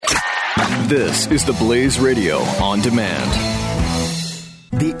This is the Blaze Radio on demand.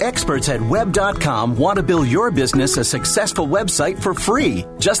 The experts at Web.com want to build your business a successful website for free,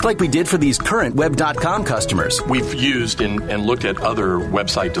 just like we did for these current Web.com customers. We've used and looked at other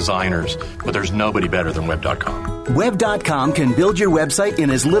website designers, but there's nobody better than Web.com. Web.com can build your website in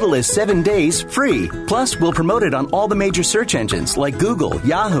as little as 7 days free. Plus, we'll promote it on all the major search engines like Google,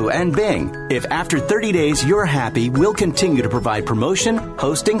 Yahoo, and Bing. If after 30 days you're happy, we'll continue to provide promotion,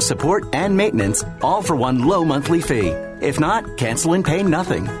 hosting, support, and maintenance, all for one low monthly fee. If not, cancel and pay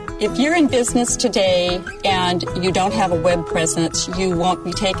nothing. If you're in business today and you don't have a web presence, you won't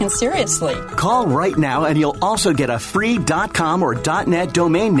be taken seriously. Call right now and you'll also get a free .com or .net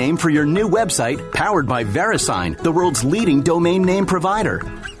domain name for your new website powered by VeriSign, the world's leading domain name provider.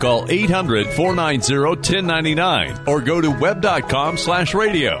 Call 800-490-1099 or go to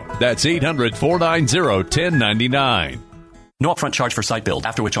web.com/radio. That's 800-490-1099. No upfront charge for site build,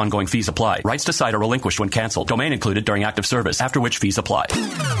 after which ongoing fees apply. Rights to site are relinquished when canceled. Domain included during active service, after which fees apply.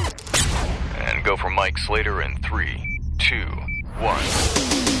 And go for Mike Slater in 3, 2,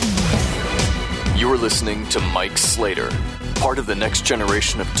 1. You're listening to Mike Slater, part of the next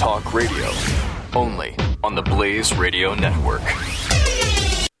generation of talk radio, only on the Blaze Radio Network.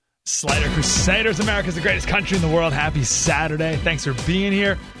 Slater Crusaders, America's the greatest country in the world. Happy Saturday. Thanks for being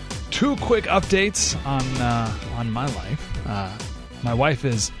here. 2 quick updates on my life. My wife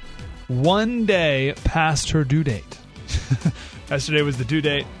is 1 day past her due date. Yesterday was the due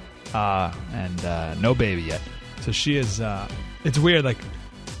date, and no baby yet. So she is. It's weird. Like,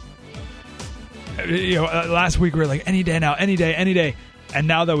 last week we were like, any day now, any day, and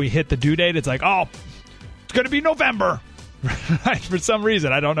now that we hit the due date, it's like, oh, it's going to be November. For some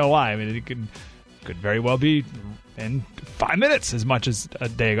reason, I don't know why. I mean, it could very well be in 5 minutes as much as a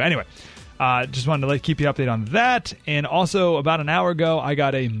day ago. Anyway, just wanted to keep you updated on that. And also, about an hour ago, I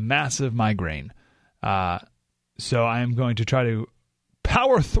got a massive migraine. So I am going to try to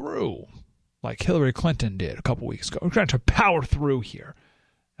power through like Hillary Clinton did a couple weeks ago. We're trying to power through here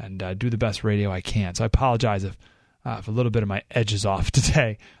and do the best radio I can. So I apologize if a little bit of my edge is off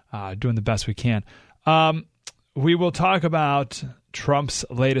today, doing the best we can. We will talk about Trump's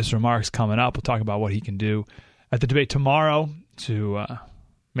latest remarks coming up. We'll talk about what he can do at the debate tomorrow to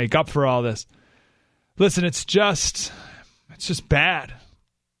make up for all this. Listen, it's just bad.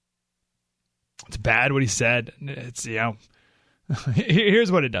 It's bad what he said. It's,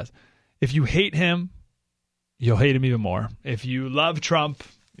 here's what it does. If you hate him, you'll hate him even more. If you love Trump,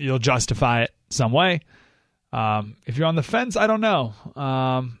 you'll justify it some way. If you're on the fence, I don't know.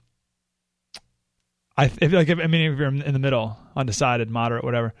 If you're in the middle, undecided, moderate,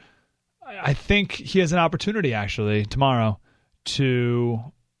 whatever, I think he has an opportunity actually tomorrow to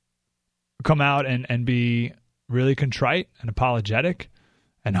come out and be really contrite and apologetic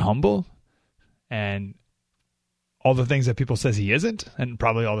and humble and all the things that people says he isn't, and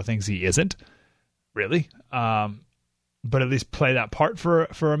probably all the things he isn't really. But at least play that part for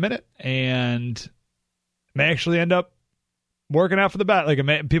a minute and may actually end up working out for the bat.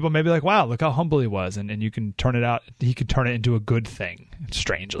 Like, people may be like, wow, look how humble he was. And you can turn it out. He could turn it into a good thing,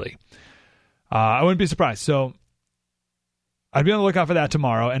 strangely. I wouldn't be surprised. So I'd be on the lookout for that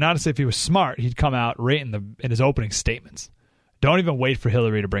tomorrow. And honestly, if he was smart, he'd come out right in his opening statements. Don't even wait for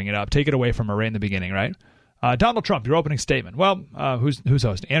Hillary to bring it up. Take it away from her right in the beginning, right? Donald Trump, your opening statement. Well, who's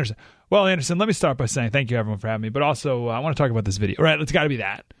hosting? Anderson. Well, Anderson, let me start by saying thank you, everyone, for having me. But also, I want to talk about this video. All right, it's got to be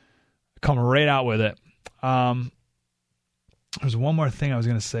that. Come right out with it. There's one more thing I was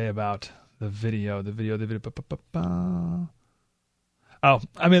going to say about the video. Oh,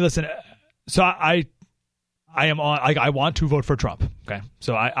 I mean, listen. So I am on. I want to vote for Trump. Okay,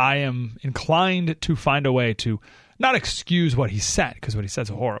 so I am inclined to find a way to not excuse what he said, because what he said is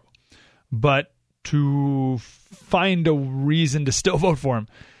horrible, but to find a reason to still vote for him.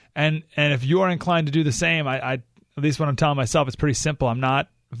 And if you are inclined to do the same, I at least what I'm telling myself, it's pretty simple. I'm not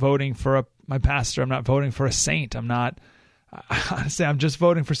voting for my pastor. I'm not voting for a saint. Honestly, I'm just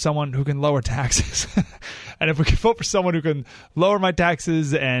voting for someone who can lower taxes. And if we can vote for someone who can lower my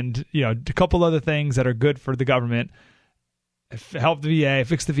taxes and, a couple other things that are good for the government, help the VA,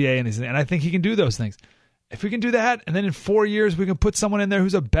 fix the VA, and I think he can do those things. If we can do that, and then in 4 years, we can put someone in there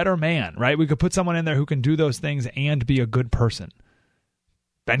who's a better man, right? We could put someone in there who can do those things and be a good person.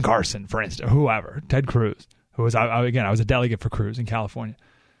 Ben Carson, for instance, or whoever, Ted Cruz, who was, I was a delegate for Cruz in California.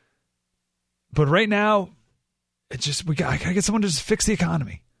 But right now, it's just, I gotta get someone to just fix the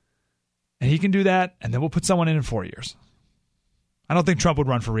economy. And he can do that, and then we'll put someone in 4 years. I don't think Trump would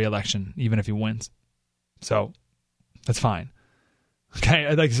run for re-election, even if he wins. So, that's fine.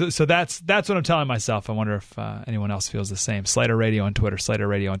 Okay, so that's what I'm telling myself. I wonder if anyone else feels the same. Slater Radio on Twitter, Slater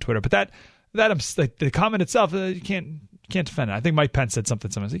Radio on Twitter. But like the comment itself, you can't defend it. I think Mike Pence said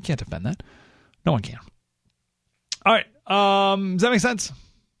something similar. You can't defend that. No one can. All right. Does that make sense?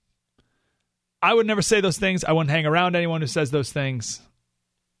 I would never say those things. I wouldn't hang around anyone who says those things.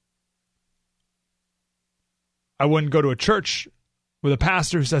 I wouldn't go to a church with a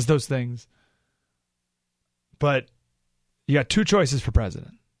pastor who says those things. But you got two choices for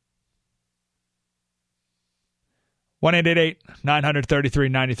president.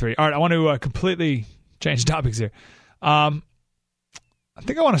 1-888-933-93. All right, I want to completely change topics here. I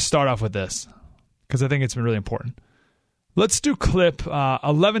think I want to start off with this because I think it's been really important. Let's do clip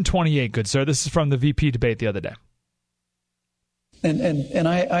 1128, good sir. This is from the VP debate the other day. And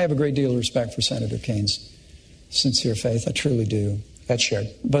I have a great deal of respect for Senator Kane's sincere faith. I truly do. That's shared.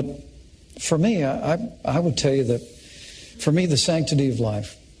 But for me, I would tell you that for me, the sanctity of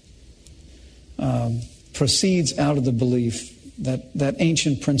life proceeds out of the belief that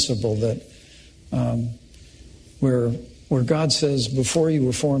ancient principle that where God says, before you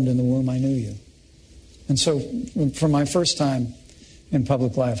were formed in the womb, I knew you. And so from my first time in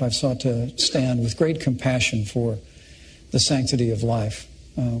public life, I've sought to stand with great compassion for the sanctity of life.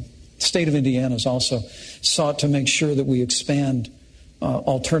 The state of Indiana has also sought to make sure that we expand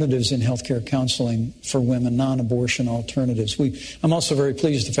alternatives in healthcare counseling for women, non-abortion alternatives. I'm also very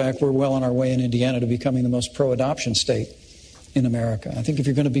pleased with the fact we're well on our way in Indiana to becoming the most pro-adoption state in America. I think if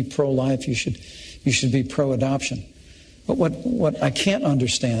you're going to be pro-life, you should be pro-adoption. But what I can't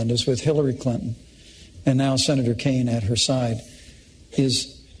understand is with Hillary Clinton and now Senator Kane at her side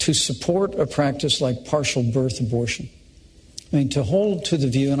is to support a practice like partial birth abortion. I mean, to hold to the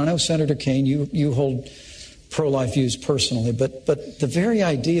view, and I know Senator Kane, you hold pro-life views personally, but the very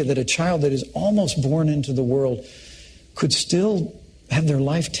idea that a child that is almost born into the world could still have their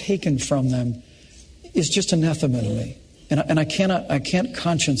life taken from them is just anathema to me. And I can't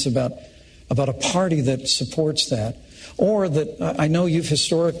conscience about a party that supports that, or that I know you've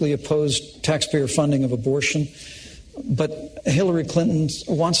historically opposed taxpayer funding of abortion, but Hillary Clinton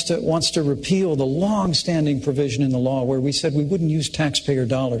wants to repeal the long-standing provision in the law where we said we wouldn't use taxpayer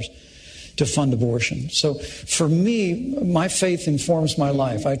dollars to fund abortion. So for me, my faith informs my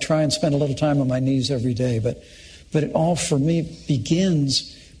life. I try and spend a little time on my knees every day, but it all for me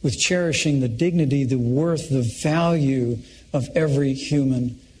begins with cherishing the dignity, the worth, the value of every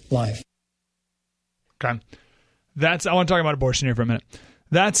human life. Okay. I want to talk about abortion here for a minute.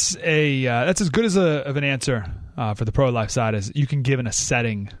 That's as good as of an answer for the pro-life side as you can give in a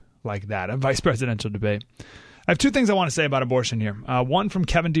setting like that, a vice presidential debate. I have two things I want to say about abortion here. One from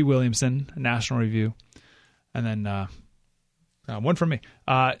Kevin D. Williamson, National Review, and then one from me.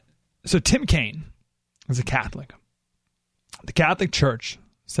 So Tim Kaine is a Catholic. The Catholic Church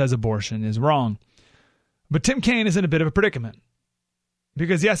says abortion is wrong. But Tim Kaine is in a bit of a predicament.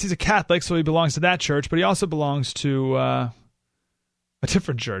 Because, yes, he's a Catholic, so he belongs to that church, but he also belongs to a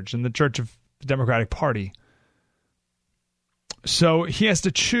different church, in the Church of the Democratic Party. So he has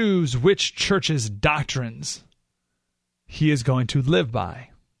to choose which church's doctrines he is going to live by.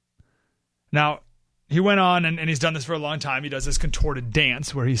 Now, he went on, and he's done this for a long time. He does this contorted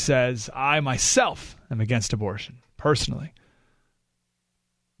dance where he says, I myself am against abortion, personally.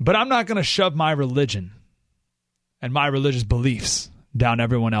 But I'm not going to shove my religion and my religious beliefs down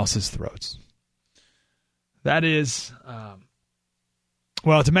everyone else's throats. That is,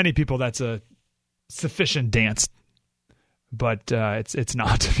 to many people, that's a sufficient dance. But it's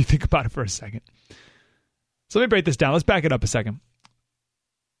not, if you think about it for a second. So let me break this down. Let's back it up a second.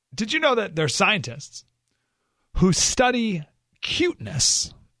 Did you know that there are scientists who study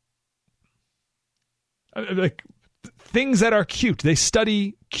cuteness? Like things that are cute. They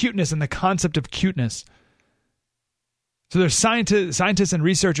study cuteness and the concept of cuteness. So there's scientists and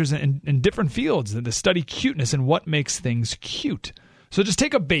researchers in different fields that study cuteness and what makes things cute. So just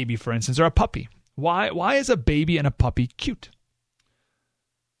take a baby, for instance, or a puppy. Why is a baby and a puppy cute?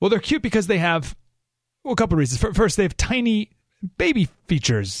 Well, they're cute because they have a couple of reasons. First, they have tiny baby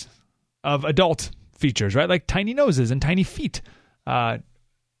features of adult features, right? Like tiny noses and tiny feet.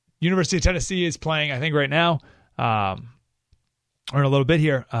 University of Tennessee is playing, I think, right now, or in a little bit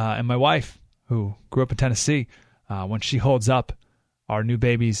here. And my wife, who grew up in Tennessee, when she holds up our new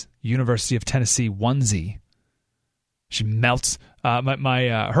baby's University of Tennessee onesie, she melts.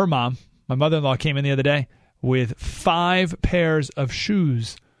 Her mom, my mother-in-law, came in the other day with 5 pairs of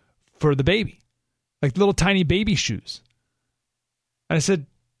shoes for the baby, like little tiny baby shoes. And I said,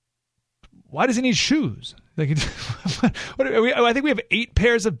 why does he need shoes? Like, I think we have 8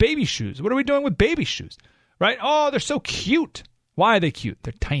 pairs of baby shoes. What are we doing with baby shoes? Right? Oh, they're so cute. Why are they cute?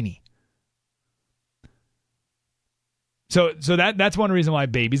 They're tiny. So that's one reason why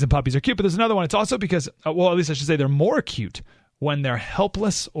babies and puppies are cute. But there's another one. It's also because, well, at least I should say they're more cute when they're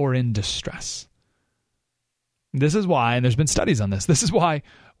helpless or in distress. This is why, and there's been studies on this, this is why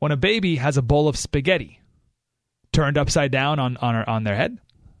when a baby has a bowl of spaghetti turned upside down on their head,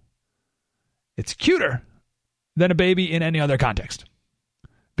 it's cuter than a baby in any other context.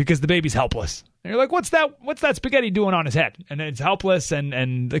 Because the baby's helpless. And you're like, what's that spaghetti doing on his head? And it's helpless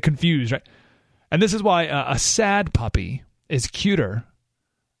and confused, right? And this is why a sad puppy is cuter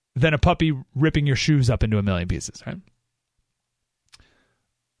than a puppy ripping your shoes up into a million pieces, right?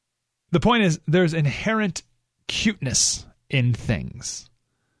 The point is, there's inherent cuteness in things.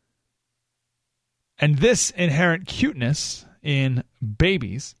 And this inherent cuteness in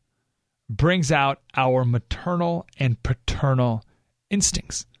babies brings out our maternal and paternal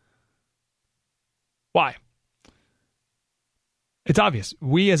instincts. Why? It's obvious.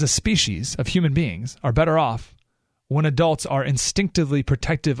 We as a species of human beings are better off when adults are instinctively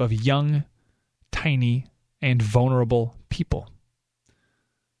protective of young, tiny, and vulnerable people.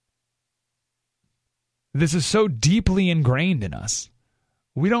 This is so deeply ingrained in us.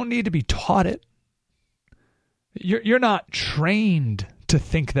 We don't need to be taught it. You're not trained to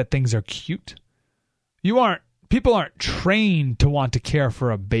think that things are cute. People aren't trained to want to care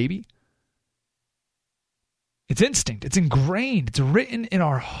for a baby. It's instinct. It's ingrained. It's written in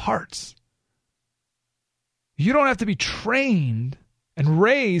our hearts. You don't have to be trained and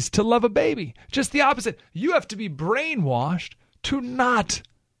raised to love a baby. Just the opposite. You have to be brainwashed to not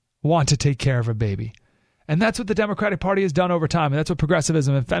want to take care of a baby. And that's what the Democratic Party has done over time. And that's what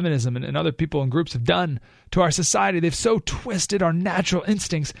progressivism and feminism and other people and groups have done to our society. They've so twisted our natural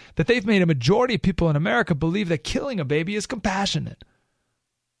instincts that they've made a majority of people in America believe that killing a baby is compassionate.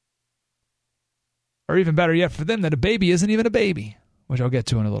 Or even better yet for them, that a baby isn't even a baby, which I'll get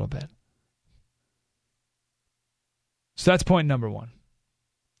to in a little bit. So that's point number one.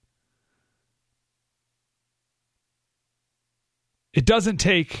 It doesn't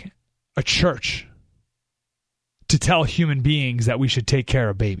take a church to tell human beings that we should take care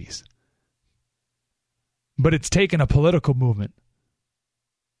of babies. But it's taken a political movement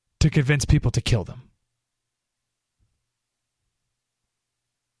to convince people to kill them.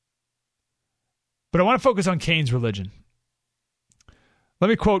 But I want to focus on Cain's religion. Let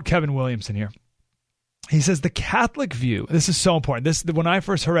me quote Kevin Williamson here. He says, the Catholic view, this is so important. When I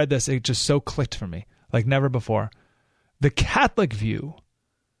first read this, it just so clicked for me, like never before. The Catholic view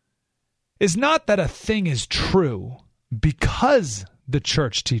is not that a thing is true because the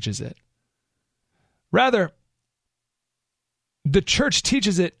church teaches it. Rather, the church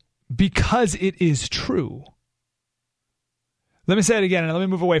teaches it because it is true. Let me say it again, and let me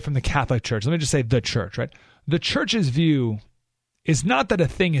move away from the Catholic Church. Let me just say the church, right? The church's view is not that a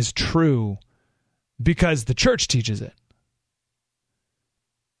thing is true because the church teaches it.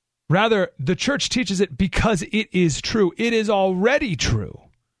 Rather, the church teaches it because it is true. It is already true.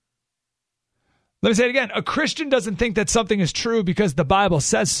 Let me say it again. A Christian doesn't think that something is true because the Bible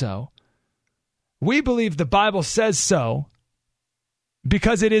says so. We believe the Bible says so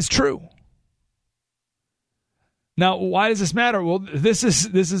because it is true. Now, why does this matter? Well, this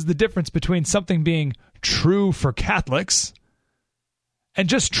is the difference between something being true for Catholics and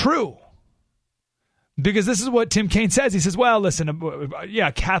just true. Because this is what Tim Kaine says. He says, well, listen,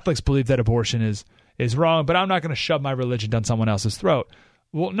 yeah, Catholics believe that abortion is wrong, but I'm not going to shove my religion down someone else's throat.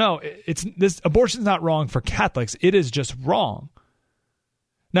 Well, no, abortion's not wrong for Catholics. It is just wrong.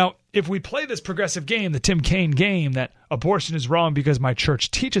 Now, if we play this progressive game, the Tim Kaine game, that abortion is wrong because my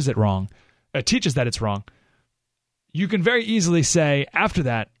church teaches it wrong, teaches that it's wrong, you can very easily say after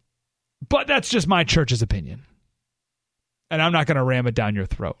that, but that's just my church's opinion. And I'm not going to ram it down your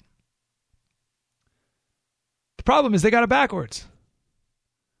throat. The problem is they got it backwards.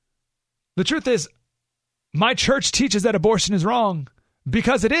 The truth is, my church teaches that abortion is wrong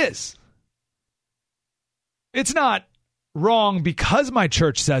because it is. It's not wrong because my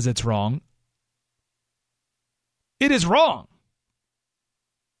church says it's wrong. It is wrong.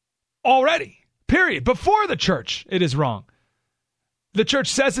 Already. Period. Before the church, it is wrong. The church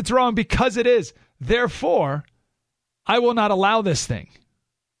says it's wrong because it is. Therefore, I will not allow this thing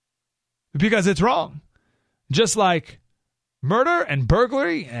because it's wrong. Just like murder and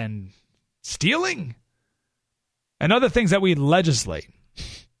burglary and stealing and other things that we legislate.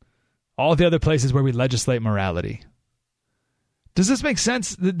 All the other places where we legislate morality. Does this make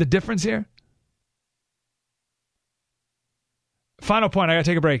sense, the difference here? Final point, I got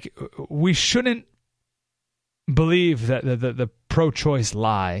to take a break. We shouldn't believe that the pro-choice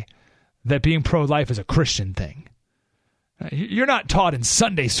lie that being pro-life is a Christian thing. You're not taught in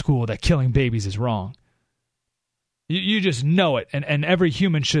Sunday school that killing babies is wrong. You just know it, and every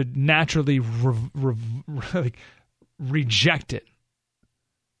human should naturally reject it.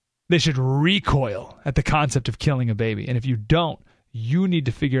 They should recoil at the concept of killing a baby. And if you don't, you need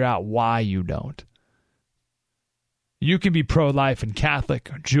to figure out why you don't. You can be pro-life and Catholic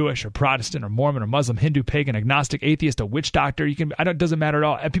or Jewish or Protestant or Mormon or Muslim, Hindu, pagan, agnostic, atheist, a witch doctor. It doesn't matter at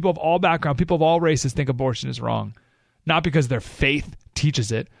all. And people of all backgrounds, people of all races think abortion is wrong. Not because their faith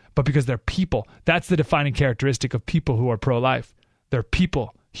teaches it, but because they're people. That's the defining characteristic of people who are pro-life. They're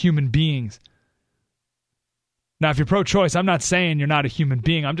people, human beings. Now, if you're pro-choice, I'm not saying you're not a human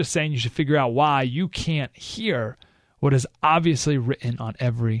being. I'm just saying you should figure out why you can't hear what is obviously written on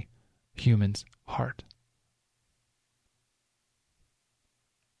every human's heart.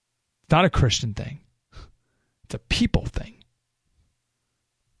 It's not a Christian thing. It's a people thing.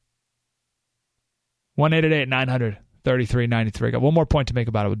 1-888-900-3393. Got one more point to make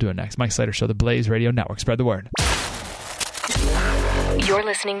about it. We'll do it next. Mike Slater Show, the Blaze Radio Network. Spread the word. You're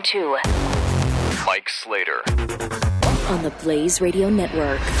listening to Mike Slater on the Blaze Radio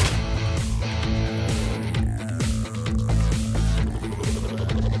Network.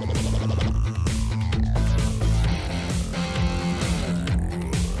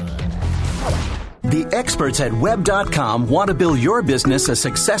 The experts at Web.com want to build your business a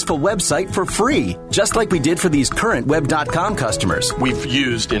successful website for free, just like we did for these current Web.com customers. We've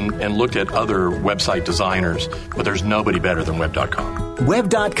used and looked at other website designers, but there's nobody better than Web.com.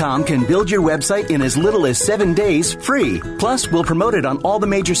 Web.com can build your website in as little as 7 days free. Plus, we'll promote it on all the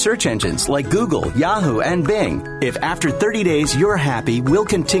major search engines like Google, Yahoo, and Bing. If after 30 days you're happy, we'll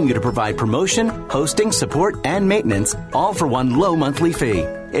continue to provide promotion, hosting, support, and maintenance, all for one low monthly fee.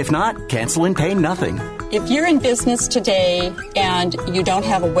 If not, cancel and pay nothing. If you're in business today and you don't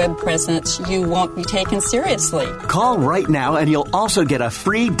have a web presence, you won't be taken seriously. Call right now and you'll also get a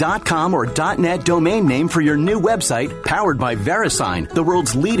free .com or .net domain name for your new website powered by VeriSign, the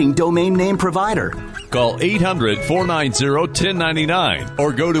world's leading domain name provider. Call 800-490-1099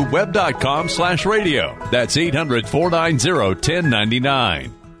 or go to web.com/radio. That's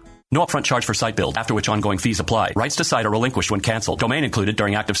 800-490-1099. No upfront charge for site build, after which ongoing fees apply. Rights to site are relinquished when canceled. Domain included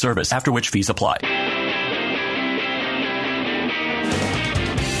during active service, after which fees apply.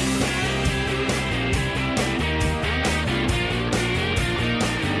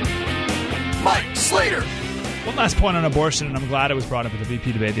 Mike Slater. One last point on abortion, and I'm glad it was brought up at the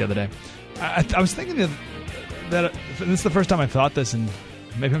VP debate the other day. I was thinking that this is the first time I thought this, and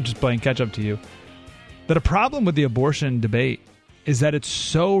maybe I'm just playing catch up to you, that a problem with the abortion debate is that it's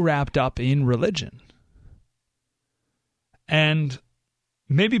so wrapped up in religion. And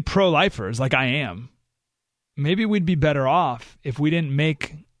maybe pro-lifers, like I am, maybe we'd be better off if we didn't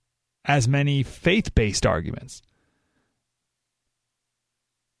make as many faith-based arguments.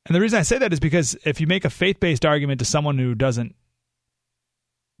 And the reason I say that is because if you make a faith-based argument to someone who doesn't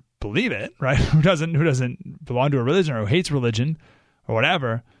believe it, right, who doesn't belong to a religion or who hates religion or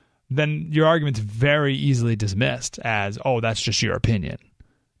whatever, then your argument's very easily dismissed as, oh, that's just your opinion.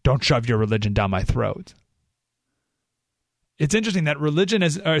 Don't shove your religion down my throat. It's interesting that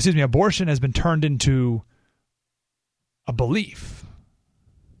abortion has been turned into a belief,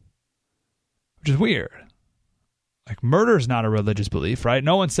 which is weird. Like, murder is not a religious belief, right?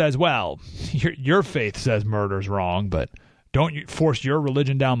 No one says, well, your faith says murder's wrong, but don't you force your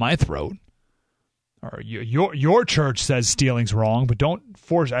religion down my throat. Or your church says stealing's wrong, but don't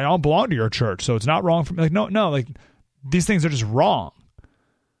force. I don't belong to your church, so it's not wrong for me. Like, no, like, these things are just wrong.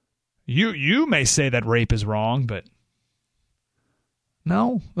 You may say that rape is wrong, but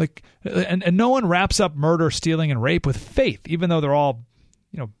no, like, and no one wraps up murder, stealing, and rape with faith, even though they're all,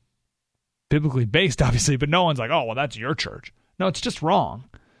 biblically based, obviously. But no one's like, oh, well, that's your church. No, it's just wrong.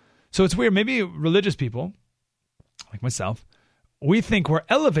 So it's weird. Maybe religious people, like myself, we think we're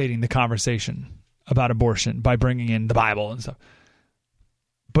elevating the conversation about abortion by bringing in the Bible and stuff.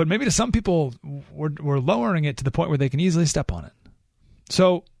 But maybe to some people, we're lowering it to the point where they can easily step on it.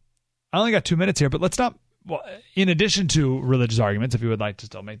 So I only got 2 minutes here, but let's not, well, in addition to religious arguments, if you would like to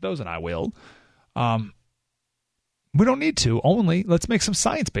still make those, and I will, we don't need to. Only let's make some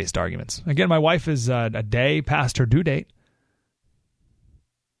science-based arguments. Again, my wife is a day past her due date.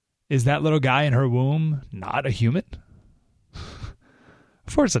 Is that little guy in her womb not a human?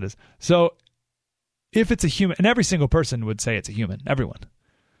 Of course it is. So if it's a human, and every single person would say it's a human, everyone.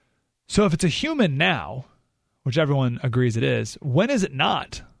 So if it's a human now, which everyone agrees it is, when is it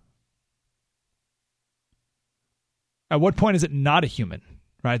not? At what point is it not a human?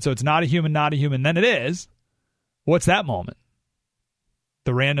 Right? So it's not a human, then it is. What's that moment?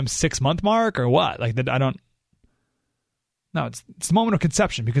 The random 6-month mark or what? Like, I don't. No, it's the moment of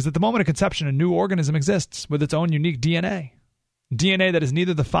conception, because at the moment of conception, a new organism exists with its own unique DNA. DNA that is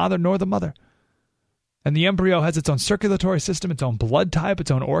neither the father nor the mother. And the embryo has its own circulatory system, its own blood type,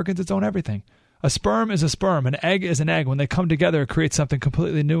 its own organs, its own everything. A sperm is a sperm. An egg is an egg. When they come together, it creates something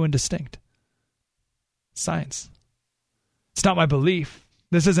completely new and distinct. Science. It's not my belief.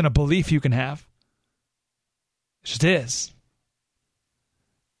 This isn't a belief you can have. It just is.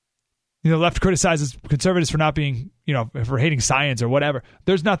 The left criticizes conservatives for not being, for hating science or whatever.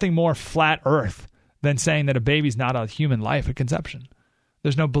 There's nothing more flat earth than saying that a baby's not a human life at conception.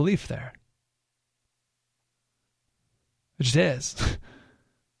 There's no belief there. It just is.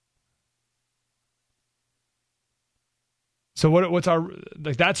 So what's our,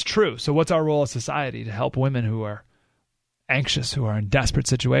 that's true. So what's our role as society to help women who are anxious, who are in desperate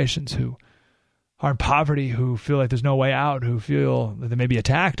situations, who are in poverty, who feel like there's no way out, who feel that they may be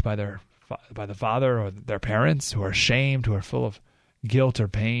attacked by the father or their parents, who are ashamed, who are full of guilt or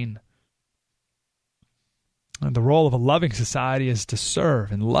pain? And the role of a loving society is to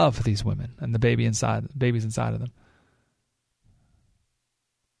serve and love these women and the babies inside of them.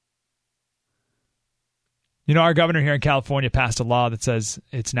 Our governor here in California passed a law that says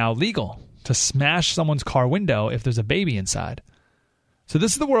it's now legal to smash someone's car window if there's a baby inside. So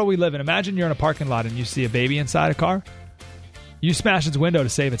this is the world we live in. Imagine you're in a parking lot and you see a baby inside a car. You smash its window to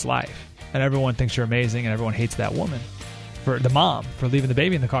save its life. And everyone thinks you're amazing and everyone hates that woman, for the mom, for leaving the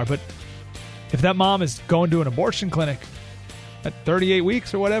baby in the car. But if that mom is going to an abortion clinic at 38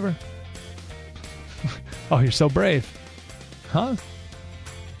 weeks or whatever, oh, you're so brave. Huh?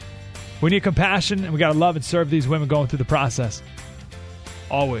 We need compassion, and we got to love and serve these women going through the process.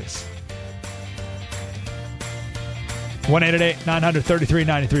 Always.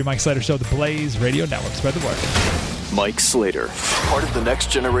 1-888-900-3393. Mike Slater Show, the Blaze Radio Network. Spread the word. Mike Slater, part of the next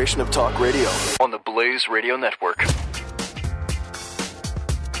generation of talk radio on the Blaze Radio Network.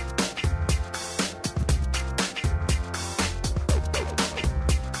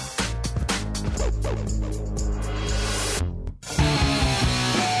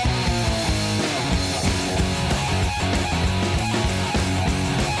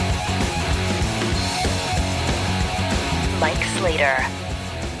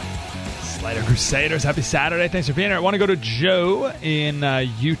 Slater Crusaders, happy Saturday. Thanks for being here. I want to go to Joe in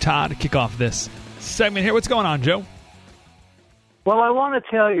Utah to kick off this segment here. What's going on, Joe? Well, I want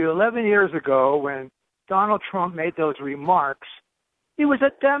to tell you, 11 years ago when Donald Trump made those remarks, he was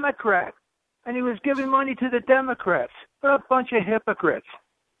a Democrat, and he was giving money to the Democrats. What a bunch of hypocrites.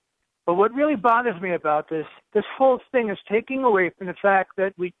 But what really bothers me about this whole thing is taking away from the fact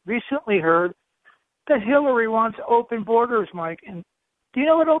that we recently heard that Hillary wants open borders, Mike. And do you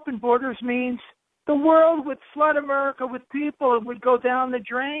know what open borders means? The world would flood America with people and would go down the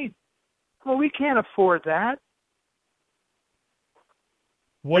drain. Well, we can't afford that.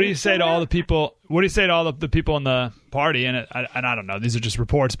 What do you say to all the people? What do you say to all the people in the party? And I don't know. These are just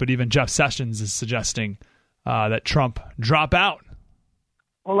reports, but even Jeff Sessions is suggesting that Trump drop out.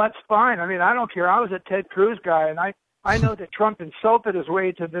 Well, that's fine. I mean, I don't care. I was a Ted Cruz guy, and I know that Trump insulted his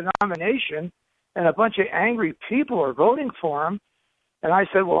way to the nomination, and a bunch of angry people are voting for him. And I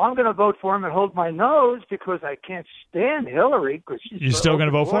said, well, I'm going to vote for him and hold my nose because I can't stand Hillary. You're still going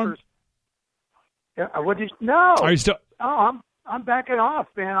to vote for him? Yeah, no. Are you still? Oh, I'm backing off,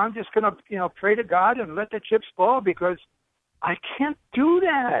 man. I'm just going to, pray to God and let the chips fall because I can't do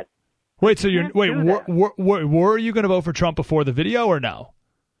that. Wait, so were you going to vote for Trump before the video or no?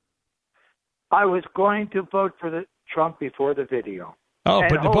 I was going to vote for the Trump before the video. Oh,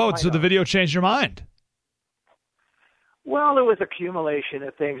 but the video changed your mind. Well, it was accumulation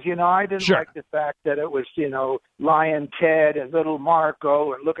of things. I didn't like the fact that it was, Lion Ted and Little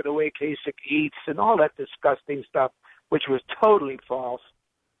Marco and look at the way Kasich eats and all that disgusting stuff, which was totally false.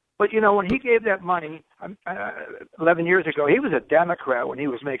 But, when he gave that money 11 years ago, he was a Democrat when he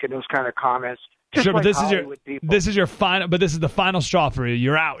was making those kind of comments. Just sure, like but this is the final straw for you.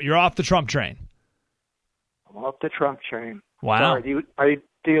 You're out. You're off the Trump train. I'm off the Trump train. Wow. Sorry,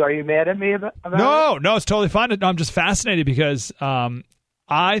 are you mad at me about it? No, it's totally fine. No, I'm just fascinated because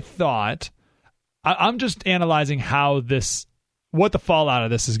I thought I'm just analyzing what the fallout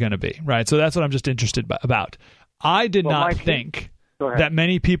of this is going to be, right? So that's what I'm just interested about. I did not think that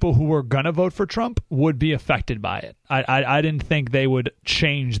many people who were going to vote for Trump would be affected by it. I didn't think they would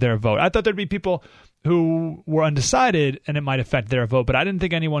change their vote. I thought there'd be people who were undecided and it might affect their vote, but I didn't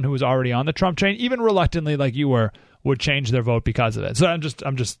think anyone who was already on the Trump train, even reluctantly like you were, would change their vote because of it. So I'm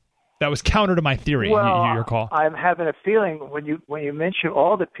just that was counter to my theory. Well, your call. I'm having a feeling when you mention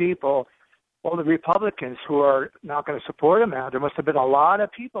all the people, all the Republicans who are not going to support him now, there must have been a lot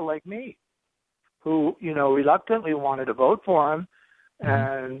of people like me who, reluctantly wanted to vote for him.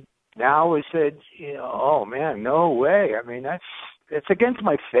 And now we said, oh, man, no way. I mean, it's against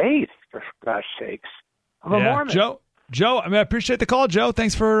my faith, for gosh sakes. I'm a Mormon. Joe, I appreciate the call, Joe.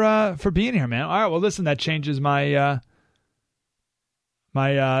 Thanks for being here, man. All right, well, listen, that changes my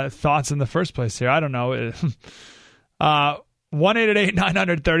my thoughts in the first place here. I don't know.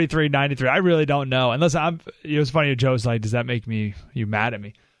 1-888-900-3393. I really don't know. And listen, it was funny. Joe's like, does that make you mad at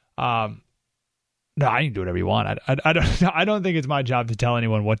me? No, I can do whatever you want. I don't think it's my job to tell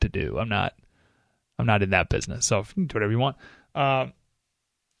anyone what to do. I'm not in that business. So you can do whatever you want.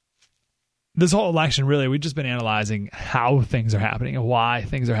 This whole election, really, we've just been analyzing how things are happening and why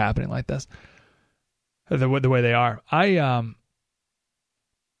things are happening like this, the way they are. I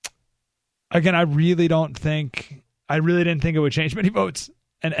really didn't think it would change many votes.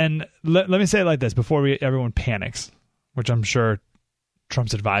 And let me say it like this before everyone panics, which I'm sure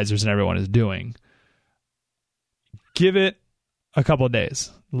Trump's advisors and everyone is doing. Give it a couple of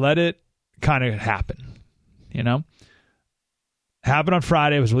days. Let it kind of happen, Happened on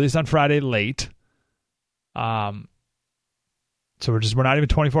Friday. It was released on Friday late. So we're not even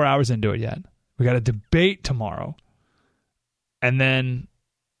 24 hours into it yet. We got a debate tomorrow. And then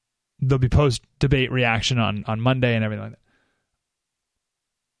there'll be post-debate reaction on Monday and everything like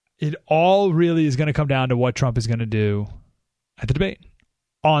that. It all really is going to come down to what Trump is going to do at the debate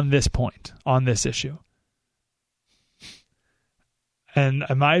on this point, on this issue. And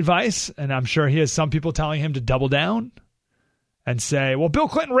my advice, and I'm sure he has some people telling him to double down and say, well, Bill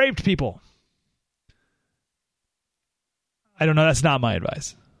Clinton raped people. I don't know. That's not my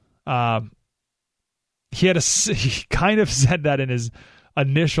advice. He kind of said that in his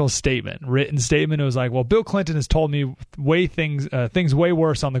initial written statement. It was like, well, Bill Clinton has told me things way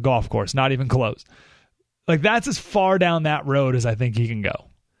worse on the golf course, not even close. Like, that's as far down that road as I think he can go.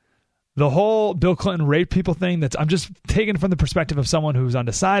 The whole Bill Clinton raped people thing, I'm just taking from the perspective of someone who's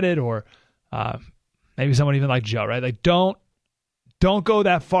undecided, or maybe someone even like Joe, right? Like, don't go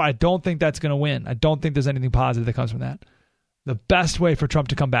that far. I don't think that's going to win. I don't think there's anything positive that comes from that. The best way for Trump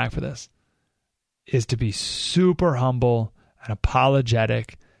to come back for this is to be super humble and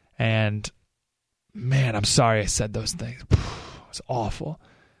apologetic. And man, I'm sorry I said those things. It was awful.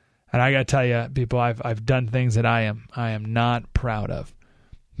 And I got to tell you, people, I've done things that I am not proud of,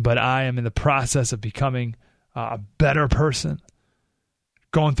 but I am in the process of becoming a better person.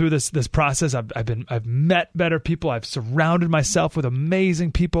 Going through this process, I've met better people. I've surrounded myself with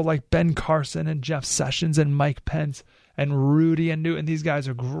amazing people like Ben Carson and Jeff Sessions and Mike Pence and Rudy and Newton. These guys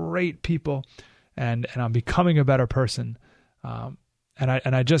are great people, and I'm becoming a better person. And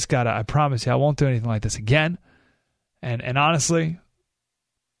I just gotta, I promise you, I won't do anything like this again. And honestly,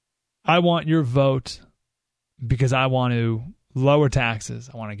 I want your vote because I want to lower taxes.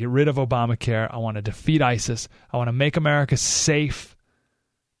 I want to get rid of Obamacare. I want to defeat ISIS. I want to make America safe.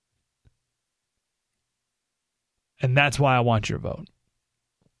 And that's why I want your vote.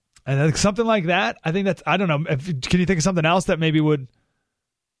 And something like that, I think I don't know. Can you think of something else that maybe would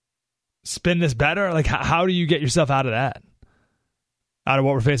spin this better? Like, how do you get yourself out of that? Out of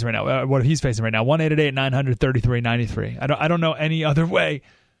what we're facing right now, what he's facing right now. 1-888-900-3393. I don't know any other way.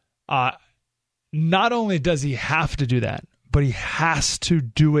 Not only does he have to do that, but he has to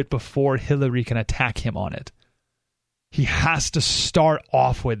do it before Hillary can attack him on it. He has to start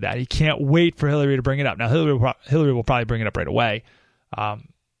off with that. He can't wait for Hillary to bring it up. Now, Hillary will probably bring it up right away.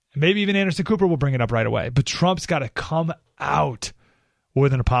 Maybe even Anderson Cooper will bring it up right away. But Trump's got to come out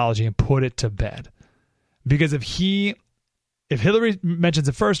with an apology and put it to bed. Because if Hillary mentions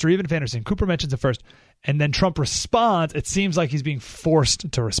it first, or even if Anderson Cooper mentions it first, and then Trump responds, it seems like he's being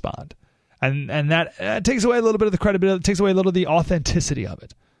forced to respond. And that takes away a little bit of the credibility, it takes away a little of the authenticity of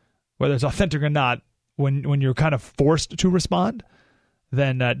it. Whether it's authentic or not, when you're kind of forced to respond,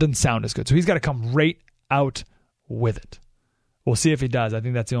 then it doesn't sound as good. So he's got to come right out with it. We'll see if he does. I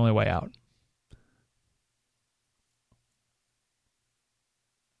think that's the only way out.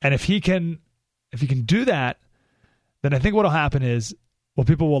 And if he can do that, then I think what will happen is, well,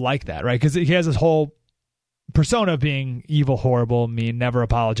 people will like that, right? Because he has this whole persona of being evil, horrible, mean, never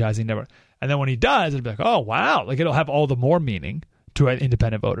apologizing, never. And then when he does, it'll be like, oh, wow. Like, it'll have all the more meaning to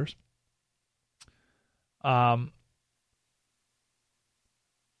independent voters. And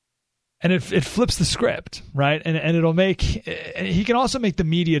it flips the script, right? And it'll make, he can also make the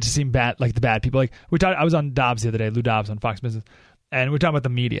media to seem bad, like the bad people. Like I was on Dobbs the other day, Lou Dobbs on Fox Business, and we're talking about the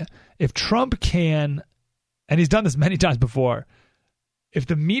media. If Trump can, and he's done this many times before, if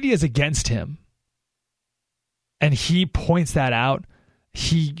the media is against him and he points that out,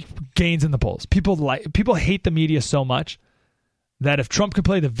 he gains in the polls. People hate the media so much that if Trump can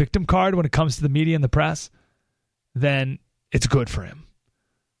play the victim card when it comes to the media and the press, then it's good for him.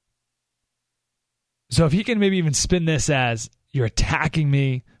 So if he can maybe even spin this as, you're attacking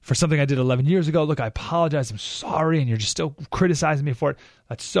me for something I did 11 years ago. Look, I apologize. I'm sorry. And you're just still criticizing me for it.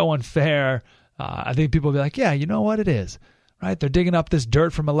 That's so unfair. I think people will be like, yeah, you know what it is, right? They're digging up this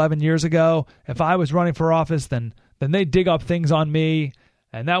dirt from 11 years ago. If I was running for office, then they dig up things on me,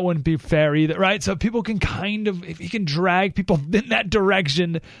 and that wouldn't be fair either, right? So people can kind of, if he can drag people in that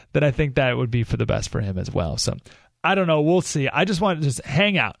direction, then I think that would be for the best for him as well. So I don't know. We'll see. I just want to just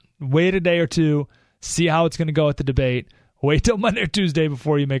hang out, wait a day or two, see how it's going to go at the debate. Wait till Monday or Tuesday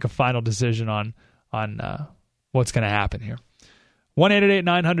before you make a final decision on what's going to happen here.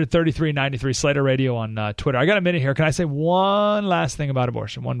 1-888-900-3393, Slater Radio on Twitter. I got a minute here. Can I say one last thing about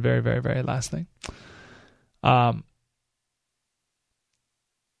abortion? One very, very, very last thing. Roe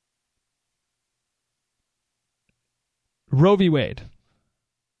v. Wade.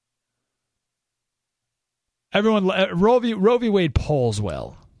 Roe v. Wade polls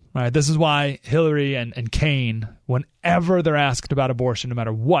well. All right, this is why Hillary and Kane, whenever they're asked about abortion, no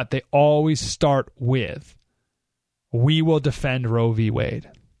matter what, they always start with, we will defend Roe v. Wade.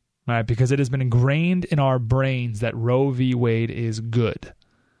 All right, because it has been ingrained in our brains that Roe v. Wade is good.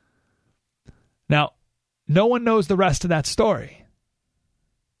 Now, no one knows the rest of that story.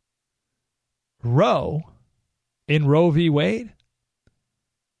 Roe, in Roe v. Wade,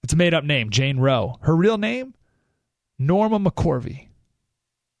 it's a made-up name, Jane Roe. Her real name, Norma McCorvey.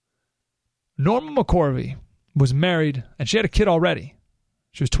 Norma McCorvey was married, and she had a kid already.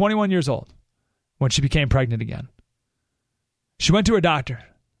 She was 21 years old when she became pregnant again. She went to her doctor,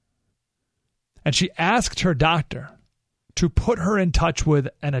 and she asked her doctor to put her in touch with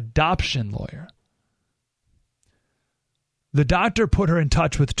an adoption lawyer. The doctor put her in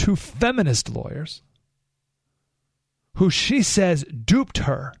touch with two feminist lawyers who she says duped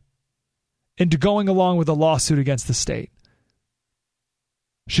her into going along with a lawsuit against the state.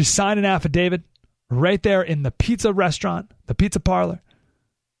 She signed an affidavit right there in the pizza restaurant, the pizza parlor.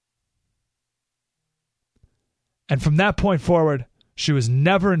 And from that point forward, she was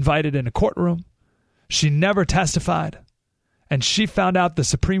never invited in a courtroom. She never testified. And she found out the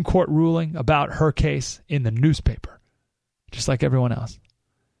Supreme Court ruling about her case in the newspaper, just like everyone else.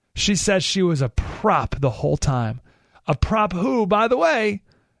 She says she was a prop the whole time. A prop who, by the way,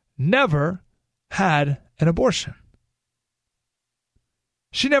 never had an abortion.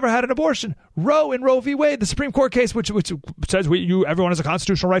 She never had an abortion. Roe in Roe v. Wade, the Supreme Court case, which says everyone has a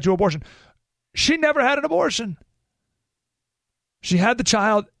constitutional right to abortion. She never had an abortion. She had the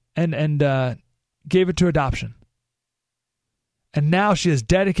child and gave it to adoption. And now she has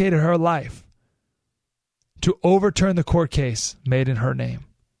dedicated her life to overturn the court case made in her name.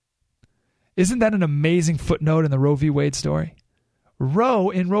 Isn't that an amazing footnote in the Roe v. Wade story? Roe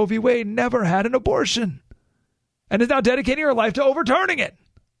in Roe v. Wade never had an abortion and is now dedicating her life to overturning it.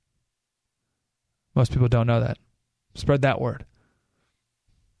 Most people don't know that. Spread that word.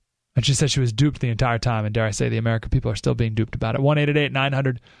 And she said she was duped the entire time, and dare I say the American people are still being duped about it.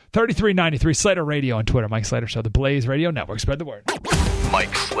 1-888-900-3393, Slater Radio on Twitter. Mike Slater Show, the Blaze Radio Network. Spread the word.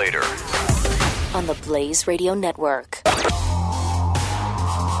 Mike Slater. On the Blaze Radio Network.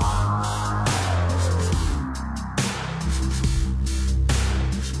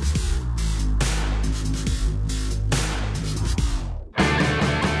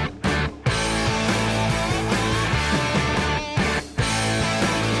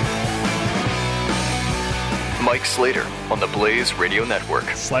 Mike Slater on the Blaze Radio Network.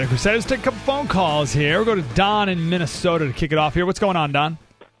 Slater Crusaders, take a couple phone calls here. We'll go to Don in Minnesota to kick it off here. What's going on, Don?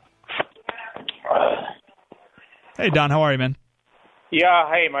 Hey, Don, how are you, man? Yeah,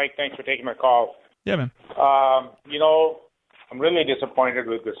 hey, Mike. Thanks for taking my call. Yeah, man. I'm really disappointed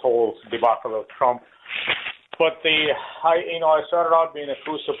with this whole debacle of Trump. But I started out being a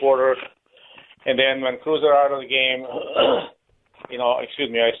Cruz supporter, and then when Cruz are out of the game, I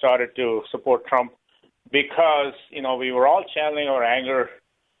started to support Trump. Because, we were all channeling our anger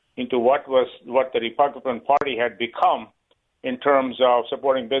into what the Republican Party had become in terms of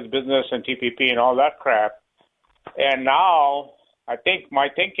supporting business and TPP and all that crap. And now I think my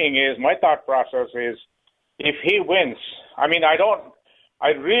thought process is if he wins, if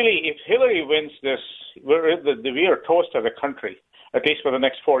Hillary wins this, we are toast as a country, at least for the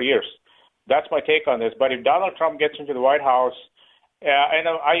next 4 years. That's my take on this. But if Donald Trump gets into the White House, and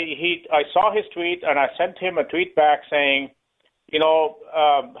I saw his tweet, and I sent him a tweet back saying,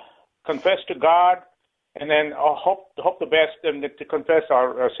 confess to God, and then hope the best, and to confess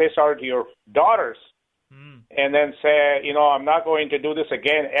or say sorry to your daughters, and then say, I'm not going to do this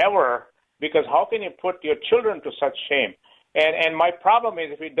again ever, because how can you put your children to such shame? And my problem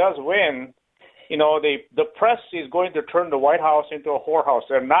is if he does win, the press is going to turn the White House into a whorehouse.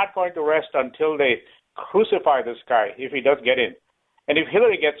 They're not going to rest until they crucify this guy if he does get in. And if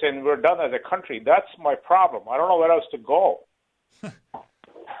Hillary gets in, we're done as a country. That's my problem. I don't know where else to go.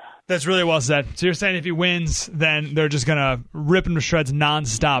 That's really well said. So you're saying if he wins, then they're just going to rip him to shreds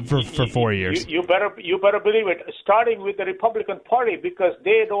nonstop for 4 years. You better believe it, starting with the Republican Party, because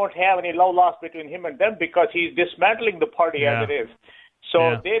they don't have any love lost between him and them because he's dismantling the party as it is.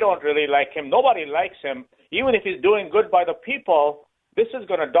 So they don't really like him. Nobody likes him. Even if he's doing good by the people, this is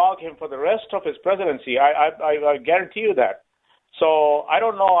going to dog him for the rest of his presidency. I guarantee you that. So I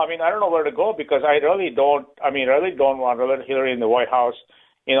don't know. I mean, I don't know where to go because I really don't want Hillary in the White House.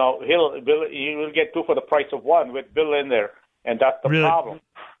 You know, he will get two for the price of one with Bill in there, and that's the problem.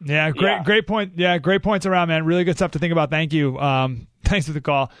 Yeah, great point. Yeah, great points around, man. Really good stuff to think about. Thank you. Thanks for the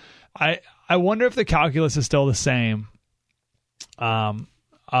call. I wonder if the calculus is still the same.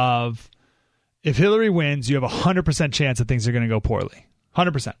 Of if Hillary wins, you have 100% chance that things are going to go poorly.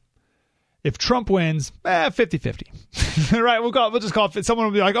 100%. If Trump wins, 50-50. Right? We'll just call it. Someone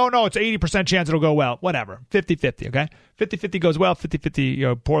will be like, oh, no, it's 80% chance it'll go well. Whatever. 50-50, okay? 50-50 goes well,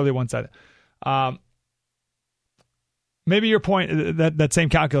 50-50 poorly one-sided. Maybe your point, that same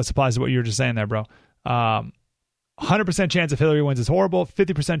calculus applies to what you were just saying there, bro. 100% chance if Hillary wins is horrible.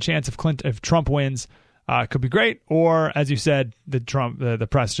 50% chance if Trump wins could be great. Or, as you said, the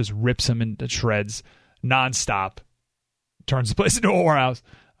press just rips him into shreds nonstop, turns the place into a whorehouse.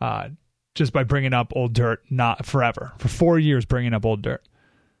 Just by bringing up old dirt, not forever. For 4 years, bringing up old dirt.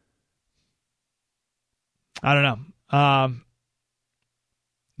 I don't know.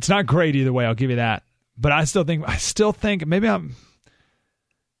 It's not great either way, I'll give you that. But I still think maybe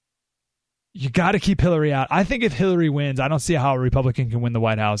you got to keep Hillary out. I think if Hillary wins, I don't see how a Republican can win the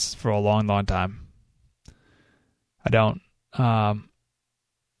White House for a long, long time. I don't. I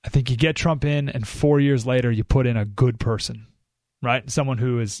think you get Trump in, and 4 years later, you put in a good person. Right? Someone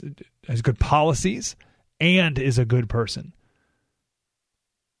who has good policies and is a good person.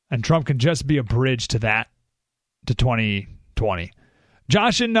 And Trump can just be a bridge to that, to 2020.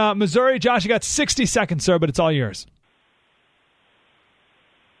 Josh in Missouri. Josh, you got 60 seconds, sir, but it's all yours.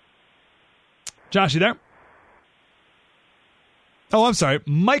 Josh, you there? Oh, I'm sorry.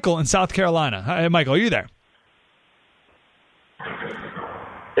 Michael in South Carolina. Hi, Michael, are you there?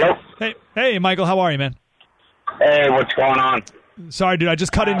 Yes. Hey, Michael, how are you, man? Hey, what's going on? Sorry, dude, I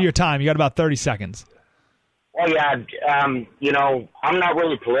just cut into your time. You got about 30 seconds. Well, yeah, I'm not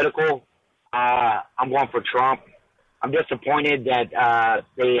really political. I'm going for Trump. I'm disappointed that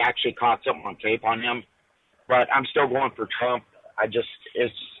they actually caught something on tape on him, but I'm still going for Trump.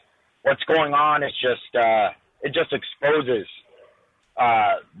 What's going on is it just exposes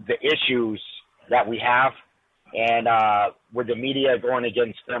the issues that we have, and with the media going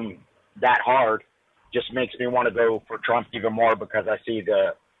against them that hard, just makes me want to go for Trump even more because I see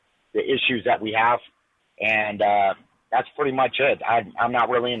the issues that we have, and that's pretty much it. I'm not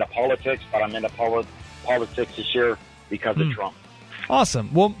really into politics, but I'm into politics this year because of Trump.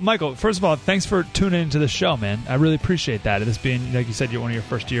 Awesome. Well, Michael, first of all, thanks for tuning into the show, man. I really appreciate that. This being, like you said, you're one of your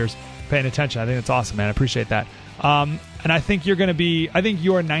first years paying attention. I think that's awesome, man. I appreciate that. And I think you're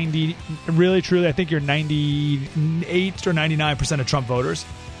 90, really, truly, I think you're 98 or 99% of Trump voters.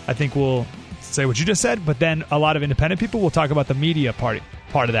 I think we'll say what you just said, but then a lot of independent people will talk about the media part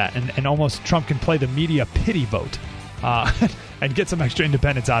of that, and almost Trump can play the media pity vote and get some extra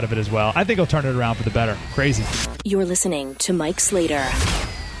independence out of it as well. I think he'll turn it around for the better. Crazy. You're listening to Mike Slater,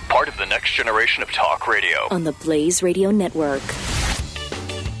 part of the next generation of talk radio on the Blaze Radio Network.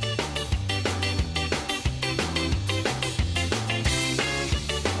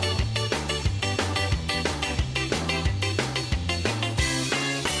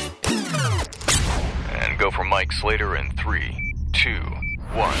 Go for Mike Slater in 3, 2,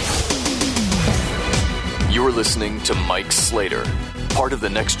 1. You're listening to Mike Slater, part of the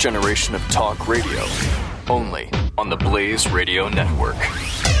next generation of talk radio, only on the Blaze Radio Network.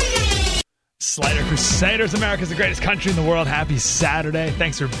 Slater Crusaders, America's the greatest country in the world. Happy Saturday.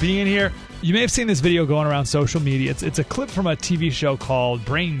 Thanks for being here. You may have seen this video going around social media. It's a clip from a TV show called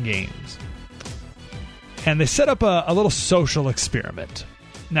Brain Games. And they set up a little social experiment.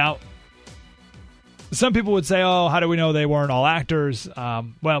 Now, some people would say, oh, how do we know they weren't all actors?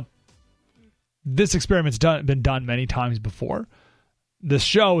 Well, this experiment's been done many times before. This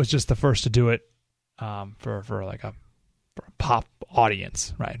show is just the first to do it for a pop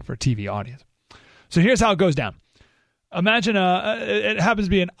audience, right? For a TV audience. So here's how it goes down. Imagine it happens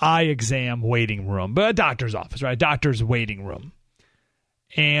to be an eye exam waiting room, but a doctor's office, right? Doctor's waiting room.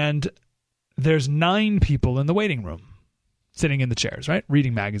 And there's 9 people in the waiting room. sitting in the chairs, right?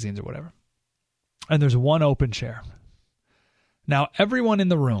 Reading magazines or whatever. And there's one open chair. Now, everyone in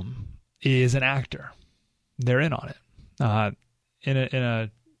the room is an actor. They're in on it. In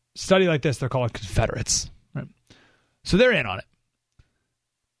a study like this, they're called Confederates. Right? So they're in on it.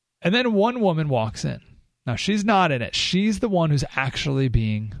 And then one woman walks in. Now, she's not in it. She's the one who's actually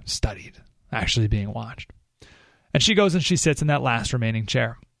being studied, actually being watched. And she goes and she sits in that last remaining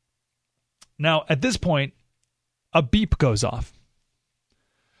chair. Now, at this point, a beep goes off.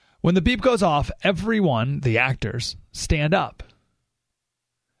 When the beep goes off, everyone, the actors, stand up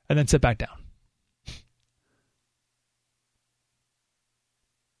and then sit back down.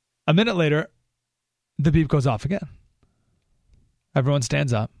 A minute later, the beep goes off again. Everyone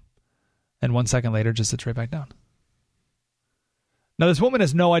stands up, and 1 second later, just sits right back down. Now, this woman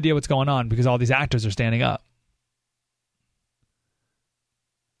has no idea what's going on because all these actors are standing up.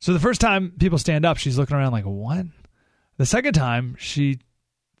 So the first time people stand up, she's looking around like, what? The second time, she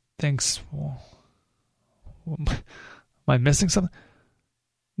thinks, well, am I missing something?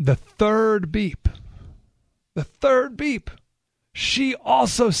 The third beep, she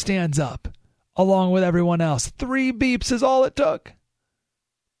also stands up along with everyone else. 3 beeps is all it took.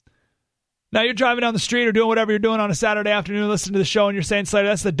 Now you're driving down the street or doing whatever you're doing on a Saturday afternoon, listening to the show, and you're saying, Slater,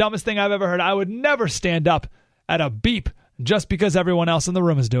 that's the dumbest thing I've ever heard. I would never stand up at a beep just because everyone else in the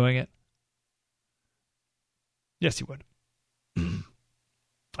room is doing it. Yes, you would.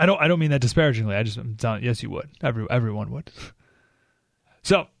 I don't mean that disparagingly. I'm telling you, yes, you would. Everyone would.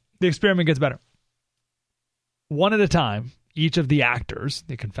 So the experiment gets better. One at a time, each of the actors,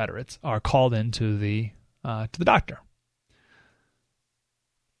 the Confederates, are called into the doctor.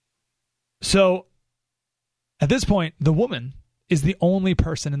 So at this point, the woman is the only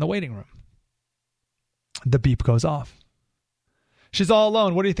person in the waiting room. The beep goes off. She's all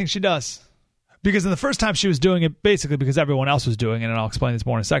alone. What do you think she does? Because in the first time she was doing it basically because everyone else was doing it, and I'll explain this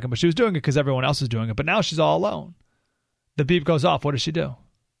more in a second, but she was doing it because everyone else was doing it, but now she's all alone. The beep goes off. What does she do?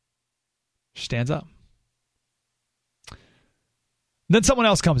 She stands up. Then someone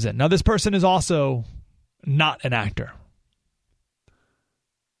else comes in. Now this person is also not an actor.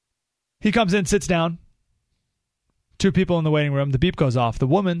 He comes in, sits down. 2 people in the waiting room. The beep goes off. The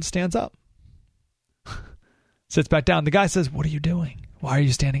woman stands up. Sits back down. The guy says, what are you doing? Why are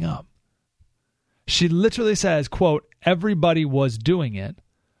you standing up? She literally says, quote, everybody was doing it,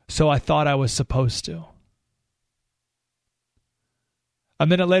 so I thought I was supposed to. A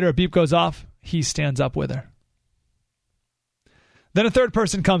minute later, a beep goes off. He stands up with her. Then a third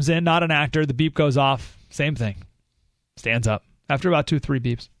person comes in, not an actor. The beep goes off. Same thing. Stands up after about 2-3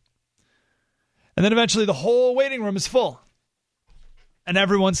 beeps. And then eventually the whole waiting room is full. And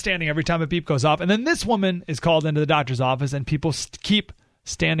everyone's standing every time a beep goes off. And then this woman is called into the doctor's office, and people keep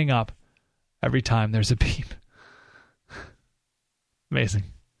standing up every time there's a beep. Amazing.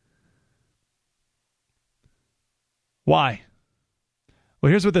 Why? Well,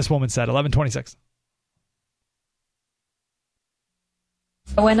 here's what this woman said, 11:26.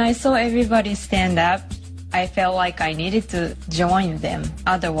 When I saw everybody stand up, I felt like I needed to join them.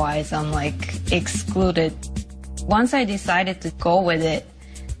 Otherwise, I'm like excluded. Once I decided to go with it,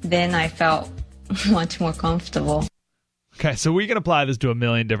 then I felt much more comfortable. Okay, so we can apply this to a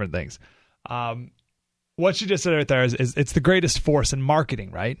million different things. What she just said right there is it's the greatest force in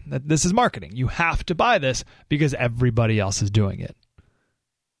marketing, right? This is marketing. You have to buy this because everybody else is doing it,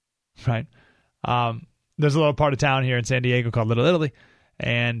 right? There's a little part of town here in San Diego called Little Italy,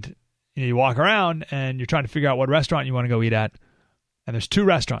 and you walk around and you're trying to figure out what restaurant you want to go eat at. And there's 2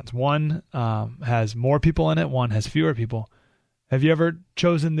 restaurants. One has more people in it. One has fewer people. Have you ever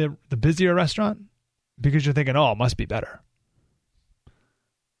chosen the busier restaurant? Because you're thinking, oh, it must be better.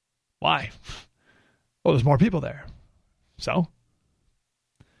 Why? Well, there's more people there. So?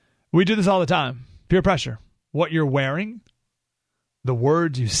 We do this all the time. Peer pressure. What you're wearing. The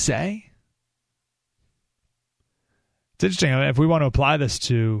words you say. It's interesting. If we want to apply this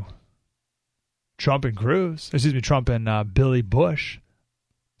to Trump and Trump and Billy Bush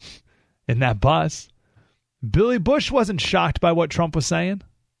in that bus. Billy Bush wasn't shocked by what Trump was saying.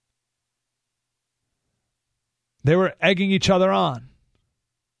 They were egging each other on.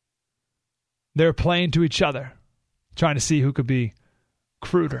 They were playing to each other, trying to see who could be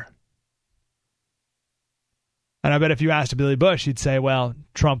cruder. And I bet if you asked Billy Bush, he'd say, well,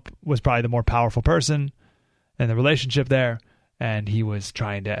 Trump was probably the more powerful person in the relationship there, and he was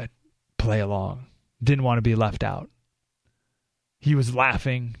trying to play along. Didn't want to be left out. He was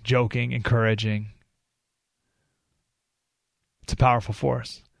laughing, joking, encouraging. It's a powerful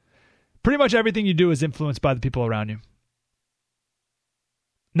force. Pretty much everything you do is influenced by the people around you.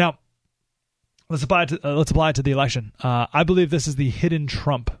 Now, Let's apply it to the election. I believe this is the hidden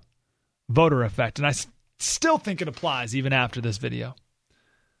Trump voter effect, and I still think it applies even after this video.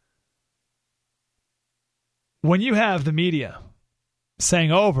 When you have the media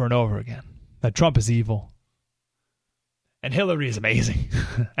saying over and over again that Trump is evil and Hillary is amazing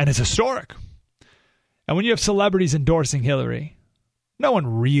and it's historic, and when you have celebrities endorsing Hillary, no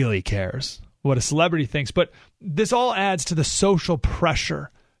one really cares what a celebrity thinks, but this all adds to the social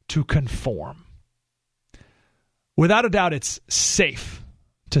pressure to conform. Without a doubt, it's safe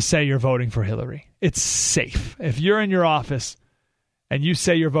to say you're voting for Hillary. It's safe. If you're in your office and you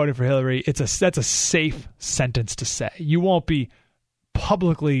say you're voting for Hillary, that's a safe sentence to say. You won't be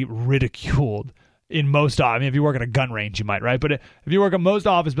publicly ridiculed in most, I mean, if you work at a gun range, you might, right? But if you work at most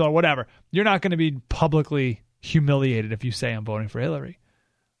office building or whatever, you're not going to be publicly humiliated if you say I'm voting for Hillary.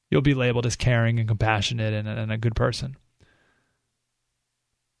 You'll be labeled as caring and compassionate and a good person.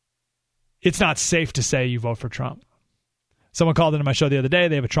 It's not safe to say you vote for Trump. Someone called into my show the other day.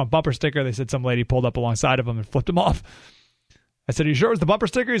 They have a Trump bumper sticker. They said some lady pulled up alongside of him and flipped him off. I said, are you sure it was the bumper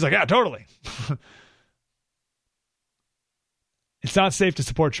sticker? He's like, yeah, totally. It's not safe to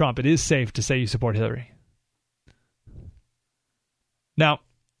support Trump. It is safe to say you support Hillary. Now,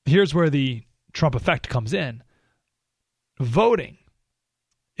 here's where the Trump effect comes in. Voting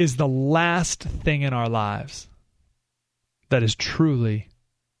is the last thing in our lives that is truly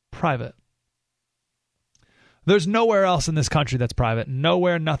private. There's nowhere else in this country that's private.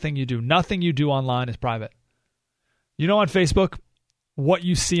 Nowhere, nothing you do. Nothing you do online is private. You know, on Facebook, what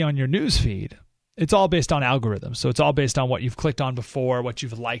you see on your news feed, it's all based on algorithms. So it's all based on what you've clicked on before, what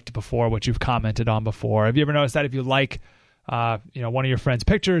you've liked before, what you've commented on before. Have you ever noticed that if you like one of your friends'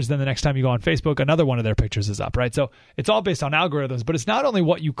 pictures, then the next time you go on Facebook, another one of their pictures is up, right? So it's all based on algorithms, but it's not only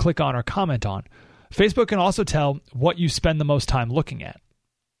what you click on or comment on. Facebook can also tell what you spend the most time looking at.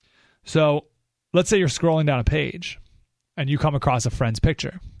 So let's say you're scrolling down a page and you come across a friend's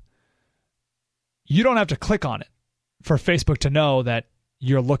picture. You don't have to click on it for Facebook to know that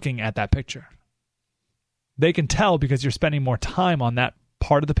you're looking at that picture. They can tell because you're spending more time on that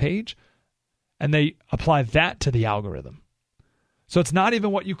part of the page, and they apply that to the algorithm. So it's not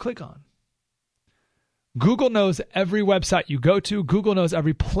even what you click on. Google knows every website you go to. Google knows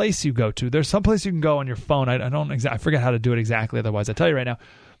every place you go to. There's some place you can go on your phone. I forget how to do it exactly. Otherwise, I'll tell you right now.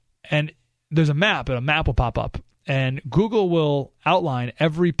 And there's a map, and a map will pop up, and Google will outline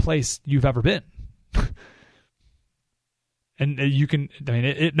every place you've ever been. And you can, I mean,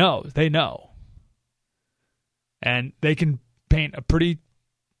 it knows. They know. And they can paint a pretty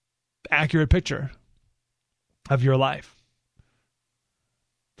accurate picture of your life,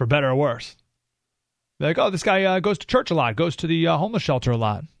 for better or worse. They're like, oh, this guy goes to church a lot, goes to the homeless shelter a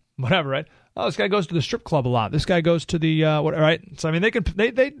lot, whatever, right? Oh, this guy goes to the strip club a lot. This guy goes to the whatever, right? So I mean,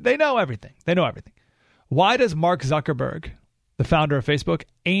 they know everything. They know everything. Why does Mark Zuckerberg, the founder of Facebook,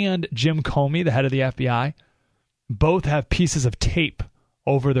 and Jim Comey, the head of the FBI, both have pieces of tape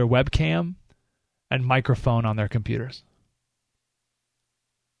over their webcam and microphone on their computers?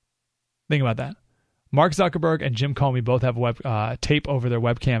 Think about that. Mark Zuckerberg and Jim Comey both have tape over their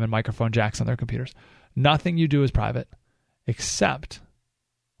webcam and microphone jacks on their computers. Nothing you do is private except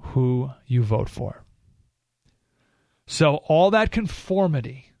who you vote for. So all that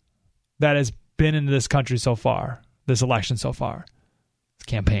conformity that has been in this country so far, this election so far, it's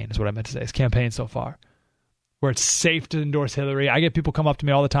campaign is what I meant to say. It's campaign so far, where it's safe to endorse Hillary. I get people come up to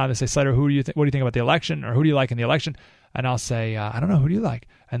me all the time and say, Slater, what do you think about the election? Or who do you like in the election? And I'll say, I don't know, who do you like?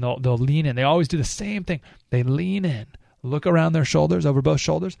 And they'll lean in. They always do the same thing. They lean in, look around their shoulders, over both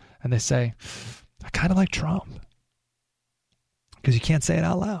shoulders, and they say, I kind of like Trump. Because you can't say it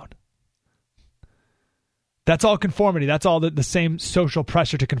out loud. That's all conformity. That's all the same social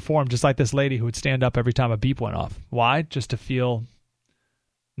pressure to conform, just like this lady who would stand up every time a beep went off. Why? Just to feel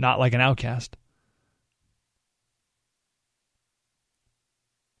not like an outcast.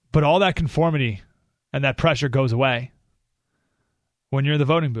 But all that conformity and that pressure goes away when you're in the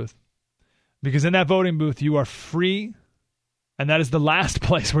voting booth. Because in that voting booth, you are free, and that is the last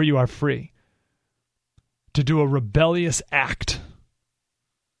place where you are free to do a rebellious act.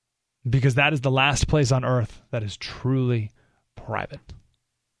 Because that is the last place on earth that is truly private.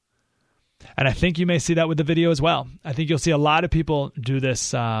 And I think you may see that with the video as well. I think you'll see a lot of people do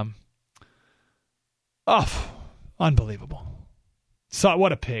this. Unbelievable. So,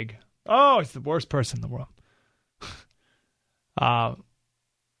 what a pig. Oh, he's the worst person in the world. And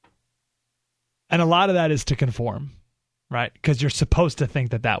a lot of that is to conform, right? Because you're supposed to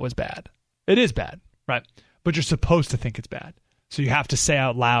think that was bad. It is bad, right? But you're supposed to think it's bad. So you have to say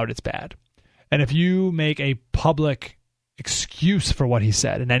out loud it's bad. And if you make a public excuse for what he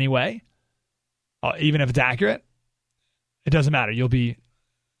said in any way, even if it's accurate, it doesn't matter. You'll be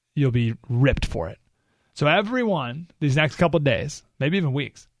ripped for it. So everyone, these next couple of days, maybe even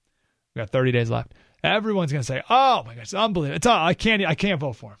weeks, we got 30 days left. Everyone's going to say, "Oh my gosh, it's unbelievable! I can't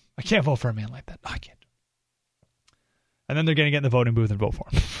vote for him. I can't vote for a man like that. I can't." And then they're going to get in the voting booth and vote for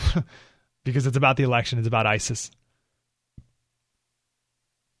him because it's about the election. It's about ISIS.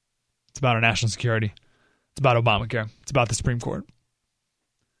 It's about our national security. It's about Obamacare. It's about the Supreme Court.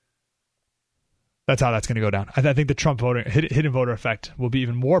 That's how that's going to go down. I think the Trump hidden voter effect will be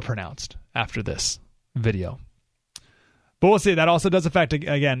even more pronounced after this video. But we'll see. That also does affect,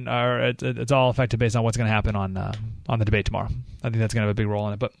 again, it's all affected based on what's going to happen on the debate tomorrow. I think that's going to have a big role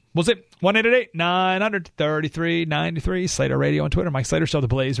in it. But we'll see. 1-888-900-3393. Slater Radio on Twitter. Mike Slater Show, the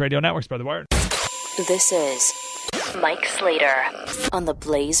Blaze Radio Network. Spread the word. This is Mike Slater on the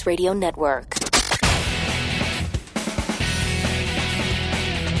Blaze Radio Network.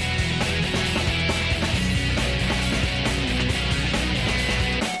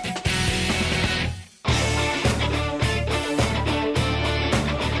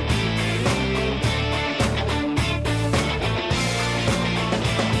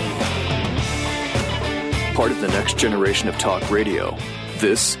 Part of the next generation of talk radio.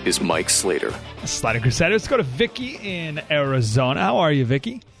 This is Mike Slater. Slater Crusader. Let's go to Vicky in Arizona. How are you,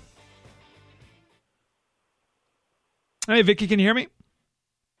 Vicky? Hey, Vicky, can you hear me?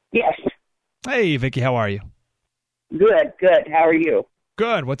 Yes. Hey, Vicky, how are you? Good. How are you?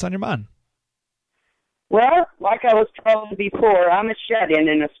 Good. What's on your mind? Well, like I was telling before, I'm a shut-in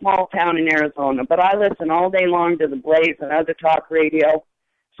in a small town in Arizona, but I listen all day long to the Blaze and other talk radio,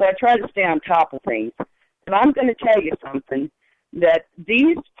 so I try to stay on top of things. And I'm going to tell you something, that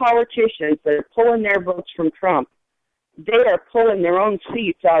these politicians that are pulling their votes from Trump, they are pulling their own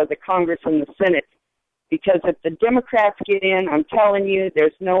seats out of the Congress and the Senate. Because if the Democrats get in, I'm telling you,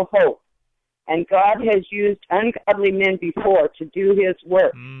 there's no hope. And God has used ungodly men before to do his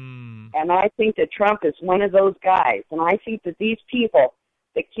work. And I think that Trump is one of those guys. And I think that these people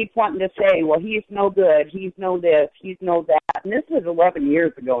that keep wanting to say, well, he's no good, he's no this, he's no that. And this was 11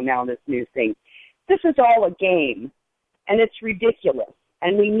 years ago now, this new thing. This is all a game, and it's ridiculous.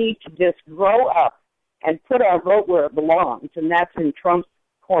 And we need to just grow up and put our vote where it belongs, and that's in Trump's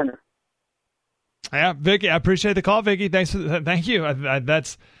corner. Yeah, Vicky, I appreciate the call, Vicky. Thank you. I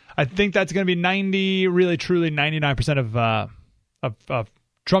think that's going to be 99% of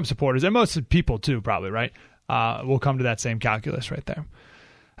Trump supporters, and most people too, probably, right? Will come to that same calculus right there.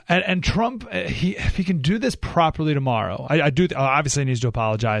 And Trump, if he can do this properly tomorrow, obviously he needs to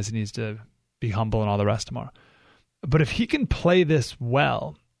apologize. He needs to be humble and all the rest tomorrow. But if he can play this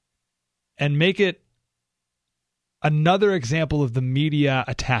well and make it another example of the media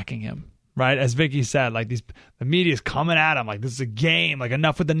attacking him, right? As Vicky said, like the media is coming at him like this is a game, like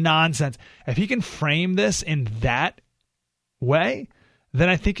enough with the nonsense. If he can frame this in that way, then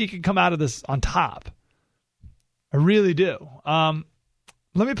I think he can come out of this on top. I really do. Let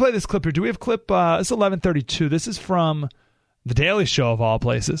me play this clip here. Do we have clip? It's 11:32. This is from The Daily Show, of all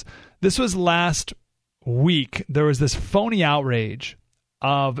places. This was last week. There was this phony outrage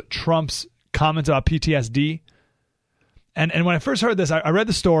of Trump's comments about PTSD. And when I first heard this, I read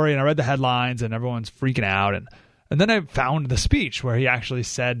the story and I read the headlines and everyone's freaking out. And then I found the speech where he actually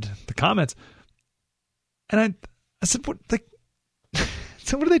said the comments. And I said, what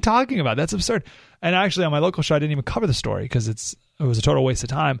are they talking about? That's absurd. And actually on my local show, I didn't even cover the story because it was a total waste of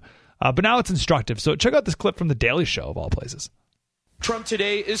time. But now it's instructive. So check out this clip from The Daily Show, of all places. Trump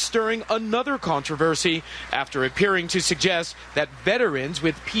today is stirring another controversy after appearing to suggest that veterans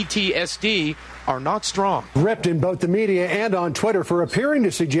with PTSD are not strong. Ripped in both the media and on Twitter for appearing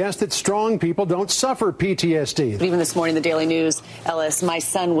to suggest that strong people don't suffer PTSD. Even this morning, the Daily News, Ellis, my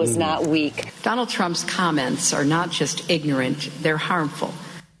son was not weak. Donald Trump's comments are not just ignorant, they're harmful.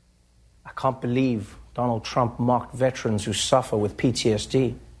 I can't believe Donald Trump mocked veterans who suffer with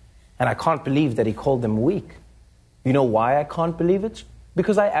PTSD. And I can't believe that he called them weak. You know why I can't believe it?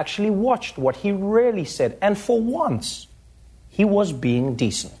 Because I actually watched what he really said. And for once, he was being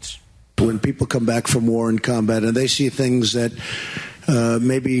decent. When people come back from war and combat and they see things that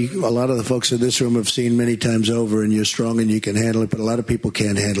maybe a lot of the folks in this room have seen many times over, and you're strong and you can handle it, but a lot of people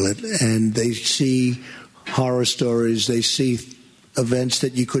can't handle it. And they see horror stories, they see events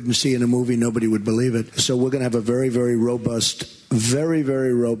that you couldn't see in a movie, nobody would believe it. So we're going to have a very, very robust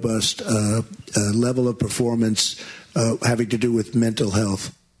level of performance having to do with mental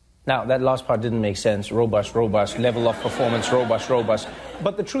health. Now, that last part didn't make sense. Robust, level of performance, robust.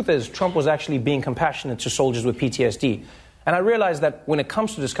 But the truth is, Trump was actually being compassionate to soldiers with PTSD. And I realize that when it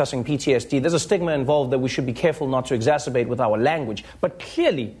comes to discussing PTSD, there's a stigma involved that we should be careful not to exacerbate with our language. But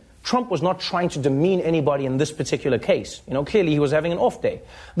clearly, Trump was not trying to demean anybody in this particular case. Clearly he was having an off day.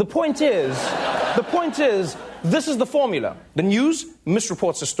 The point is, this is the formula. The news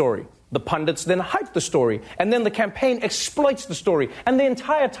misreports the story. The pundits then hype the story. And then the campaign exploits the story. And the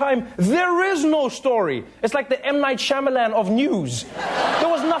entire time, there is no story. It's like the M. Night Shyamalan of news. There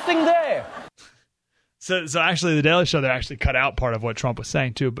was nothing there. So actually, the Daily Show, they actually cut out part of what Trump was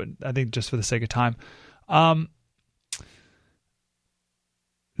saying, too. But I think just for the sake of time.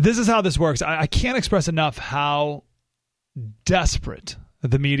 This is how this works. I can't express enough how desperate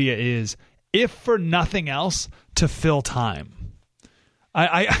the media is, if for nothing else, to fill time.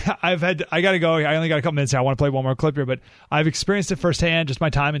 I got to go. I only got a couple minutes here. I want to play one more clip here, but I've experienced it firsthand, just my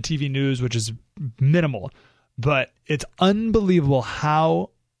time in TV news, which is minimal. But it's unbelievable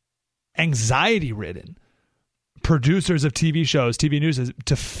how anxiety-ridden producers of TV shows, TV news is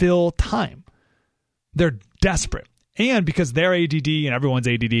to fill time. They're desperate. And because they're ADD and everyone's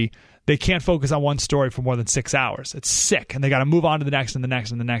ADD, they can't focus on one story for more than 6 hours. It's sick. And they got to move on to the next and the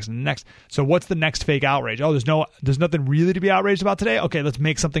next and the next and the next. So what's the next fake outrage? Oh, there's nothing really to be outraged about today? Okay, let's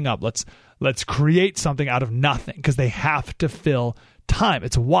make something up. Let's create something out of nothing because they have to fill time.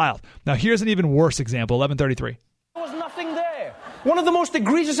 It's wild. Now, here's an even worse example, 11:33. There was nothing there. One of the most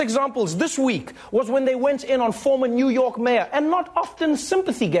egregious examples this week was when they went in on former New York mayor and not often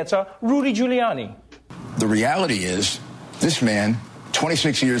sympathy getter, Rudy Giuliani. The reality is, this man,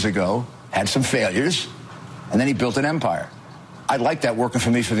 26 years ago, had some failures, and then he built an empire. I'd like that working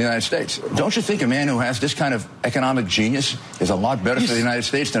for me for the United States. Don't you think a man who has this kind of economic genius is a lot better for the United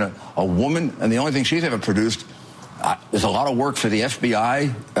States than a woman, and the only thing she's ever produced? There's a lot of work for the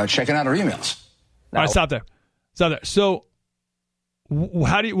FBI checking out her emails. All right, stop there. So,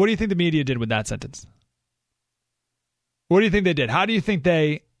 what do you think the media did with that sentence? What do you think they did? How do you think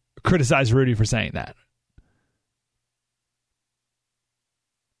they criticized Rudy for saying that?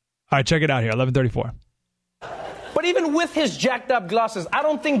 All right, check it out here, 11:34. But even with his jacked up glasses, I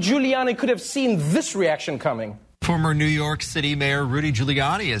don't think Giuliani could have seen this reaction coming. Former New York City Mayor Rudy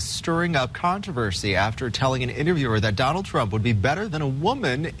Giuliani is stirring up controversy after telling an interviewer that Donald Trump would be better than a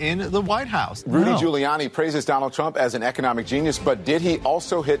woman in the White House. Rudy Giuliani praises Donald Trump as an economic genius, but did he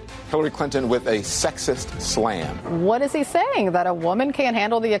also hit Hillary Clinton with a sexist slam? What is he saying? That a woman can't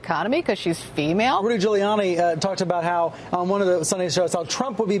handle the economy because she's female? Rudy Giuliani talked about how on one of the Sunday shows how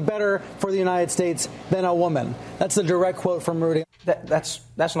Trump would be better for the United States than a woman. That's a direct quote from Rudy. That's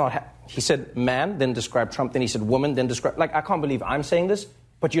not... He said man, then described Trump, then he said woman, then described... I can't believe I'm saying this,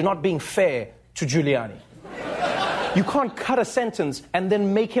 but you're not being fair to Giuliani. You can't cut a sentence and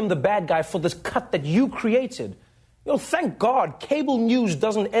then make him the bad guy for this cut that you created. Thank God cable news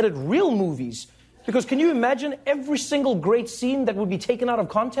doesn't edit real movies. Because can you imagine every single great scene that would be taken out of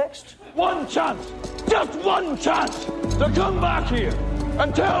context? One chance, just one chance, to come back here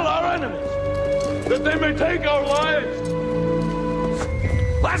and tell our enemies that they may take our lives.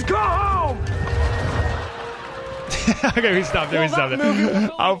 Let's go home! Okay, we stopped there.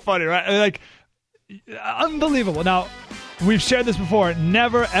 How funny, right? Unbelievable. Now, we've shared this before.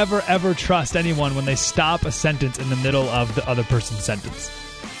 Never, ever, ever trust anyone when they stop a sentence in the middle of the other person's sentence.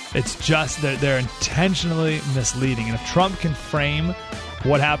 It's just they're intentionally misleading. And if Trump can frame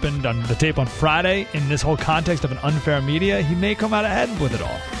what happened on the tape on Friday in this whole context of an unfair media, he may come out ahead with it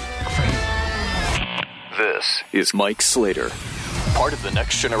all. Crazy. This is Mike Slater, part of the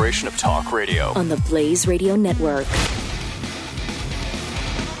next generation of talk radio on the Blaze Radio Network.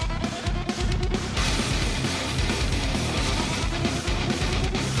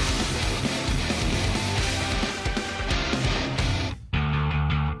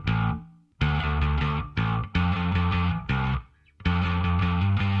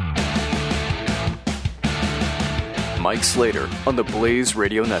 Mike Slater on the Blaze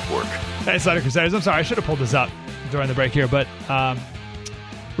Radio Network. Hey, Slater Crusaders. I'm sorry, I should have pulled this up during the break here, but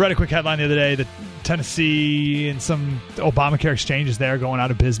read a quick headline the other day that Tennessee and some Obamacare exchanges there going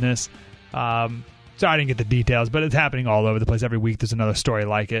out of business. Sorry, I didn't get the details, but it's happening all over the place. Every week there's another story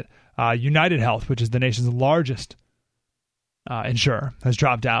like it. United Health, which is the nation's largest insurer, has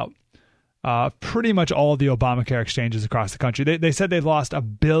dropped out. Pretty much all of the Obamacare exchanges across the country. They said they've lost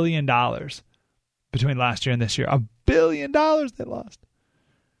 $1 billion between last year and this year. $1 billion they lost.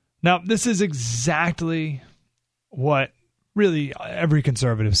 Now, this is exactly what really every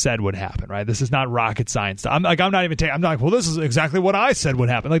conservative said would happen, right? This is not rocket science. I'm not like, well, this is exactly what I said would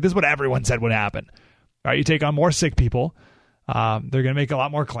happen. Like, this is what everyone said would happen. All right, you take on more sick people. They're going to make a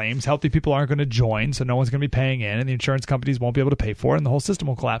lot more claims. Healthy people aren't going to join, so no one's going to be paying in, and the insurance companies won't be able to pay for it, and the whole system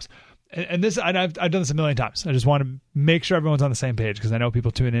will collapse. And this, I've done this a million times. I just want to make sure everyone's on the same page because I know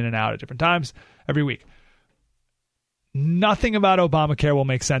people tune in and out at different times every week. nothing about Obamacare will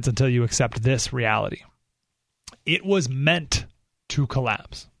make sense until you accept this reality. It was meant to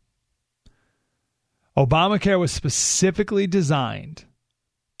collapse. Obamacare was specifically designed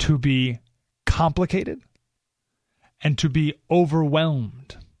to be complicated and to be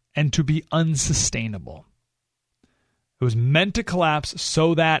overwhelmed and to be unsustainable. It was meant to collapse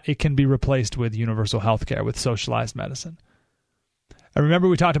so that it can be replaced with universal health care, with socialized medicine. I remember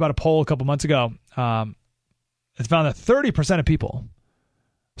we talked about a poll a couple months ago. It's found that 30% of people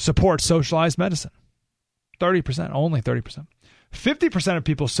support socialized medicine. 30%, only 30%. 50% of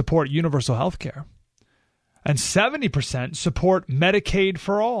people support universal health care. And 70% support Medicaid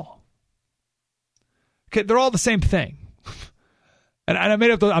for all. Okay, they're all the same thing. And I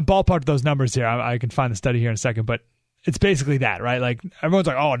made up I ballparked those numbers here. I can find the study here in a second, but it's basically that, right? Like, everyone's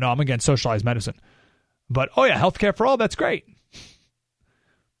like, oh, no, I'm against socialized medicine. But, oh, yeah, healthcare for all, that's great.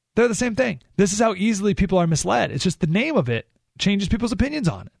 They're the same thing. This is how easily people are misled. It's just the name of it changes people's opinions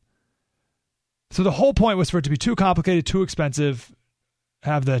on it. So the whole point was for it to be too complicated, too expensive,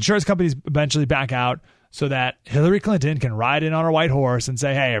 have the insurance companies eventually back out so that Hillary Clinton can ride in on her white horse and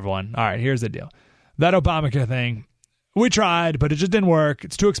say, hey, everyone, all right, here's the deal. That Obamacare thing, we tried, but it just didn't work.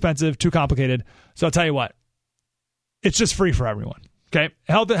 It's too expensive, too complicated. So I'll tell you what, it's just free for everyone. Okay?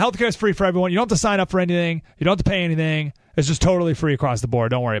 Healthcare is free for everyone. You don't have to sign up for anything. You don't have to pay anything. It's just totally free across the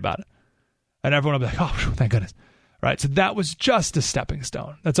board. Don't worry about it. And everyone will be like, oh, thank goodness. Right? So that was just a stepping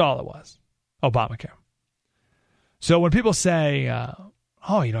stone. That's all it was. Obamacare. So when people say,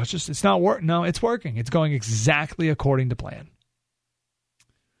 oh, it's not working. No, it's working. It's going exactly according to plan.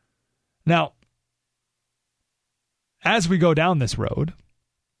 Now, as we go down this road,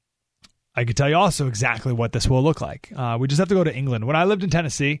 I can tell you also exactly what this will look like. We just have to go to England. When I lived in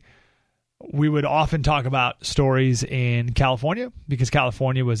Tennessee, we would often talk about stories in California because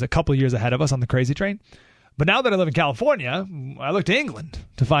California was a couple of years ahead of us on the crazy train. But now that I live in California, I look to England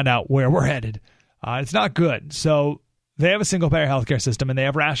to find out where we're headed. It's not good. So they have a single-payer healthcare system, and they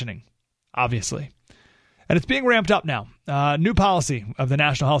have rationing, obviously. And it's being ramped up now. New policy of the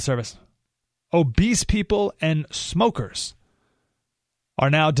National Health Service. Obese people and smokers are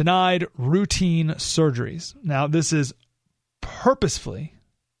now denied routine surgeries. Now, this is purposefully,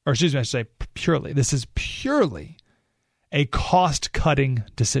 or excuse me, I should say purely. This is purely a cost-cutting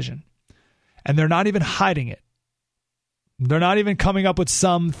decision. And they're not even hiding it. They're not even coming up with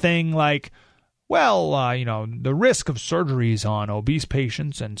something like, well, the risk of surgeries on obese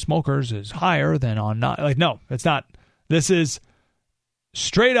patients and smokers is higher than on not. Like, no, it's not. This is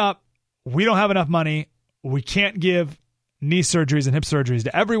straight up, we don't have enough money. We can't give knee surgeries and hip surgeries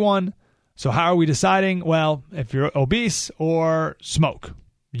to everyone. So how are we deciding? Well, if you're obese or smoke,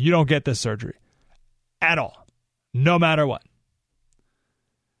 you don't get this surgery at all, no matter what.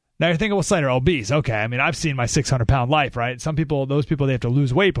 Now you're thinking, well, Slater, obese. Okay, I mean, I've seen my 600-pound life, right? Some people, those people, they have to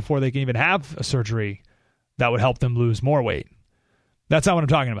lose weight before they can even have a surgery that would help them lose more weight. That's not what I'm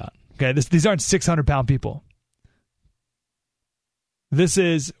talking about. Okay, these aren't 600-pound people. This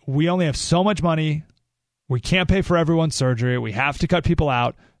is, we only have so much money. We can't pay for everyone's surgery. We have to cut people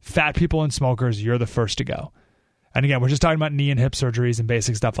out. Fat people and smokers, you're the first to go. And again, we're just talking about knee and hip surgeries and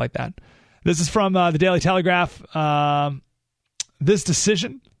basic stuff like that. This is from the Daily Telegraph. This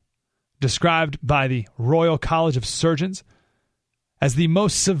decision, described by the Royal College of Surgeons as the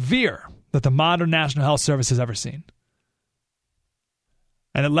most severe that the modern National Health Service has ever seen.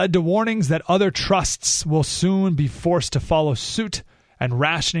 And it led to warnings that other trusts will soon be forced to follow suit and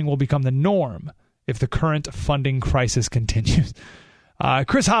rationing will become the norm if the current funding crisis continues.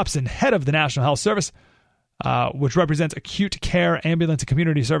 Chris Hobson, head of the National Health Service, which represents acute care, ambulance, and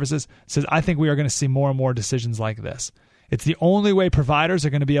community services, says, I think we are going to see more and more decisions like this. It's the only way providers are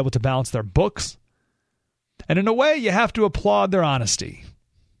going to be able to balance their books. And in a way, you have to applaud their honesty.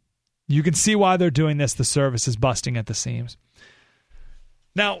 You can see why they're doing this. The service is busting at the seams.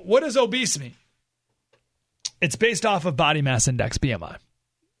 Now, what does obese mean? It's based off of body mass index, BMI.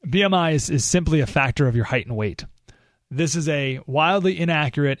 BMI is simply a factor of your height and weight. This is a wildly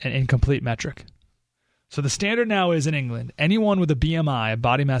inaccurate and incomplete metric. So the standard now is in England, anyone with a BMI, a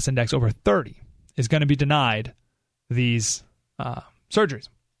body mass index over 30, is going to be denied these surgeries.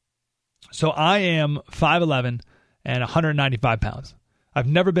 So I am 5'11" and 195 pounds. I've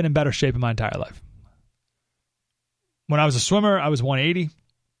never been in better shape in my entire life. When I was a swimmer, I was 180.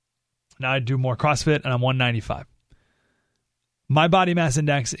 Now I do more CrossFit, and I'm 195. My body mass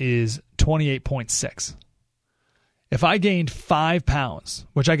index is 28.6. If I gained 5 pounds,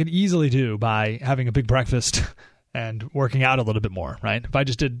 which I could easily do by having a big breakfast and working out a little bit more, right? If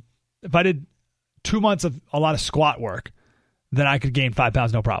I did 2 months of a lot of squat work, then I could gain 5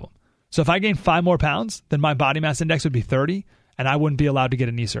 pounds, no problem. So if I gained 5 more pounds, then my body mass index would be 30, and I wouldn't be allowed to get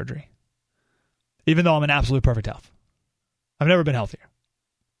a knee surgery, even though I'm in absolute perfect health. I've never been healthier.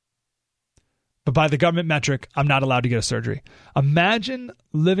 But by the government metric, I'm not allowed to get a surgery. Imagine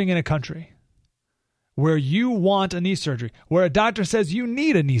living in a country where you want a knee surgery, where a doctor says you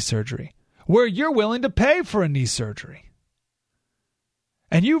need a knee surgery, where you're willing to pay for a knee surgery.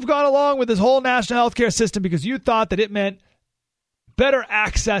 And you've gone along with this whole national healthcare system because you thought that it meant better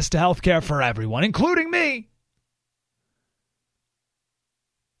access to healthcare for everyone, including me.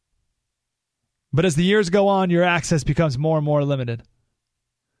 But as the years go on, your access becomes more and more limited.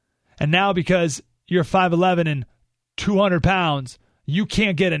 And now because you're 5'11 and 200 pounds, you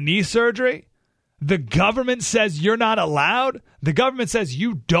can't get a knee surgery? The government says you're not allowed? The government says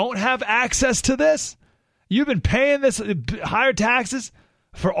you don't have access to this? You've been paying this higher taxes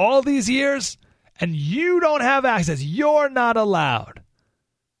for all these years, and you don't have access. You're not allowed.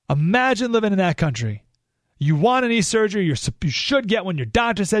 Imagine living in that country. You want a knee surgery, you should get one. Your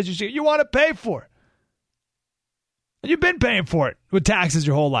doctor says you should. You want to pay for it. And you've been paying for it with taxes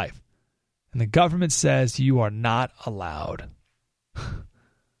your whole life. And the government says you are not allowed.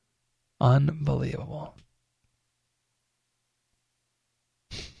 Unbelievable.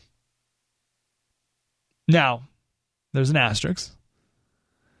 Now, there's an asterisk.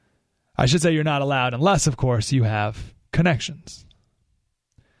 I should say you're not allowed unless, of course, you have connections.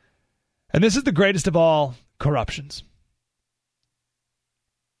 And this is the greatest of all corruptions.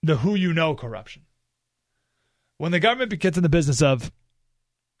 The who you know corruption. When the government gets in the business of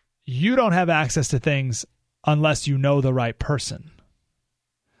you don't have access to things unless you know the right person,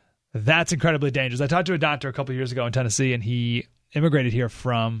 that's incredibly dangerous. I talked to a doctor a couple of years ago in Tennessee, and he immigrated here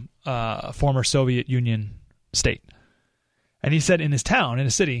from a former Soviet Union state. And he said in his town, in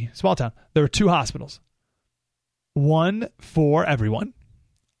a city, small town, there were 2 hospitals. One for everyone,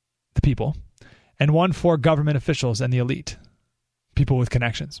 the people, and one for government officials and the elite, people with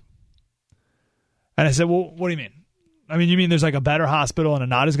connections. And I said, well, what do you mean? I mean, you mean there's like a better hospital and a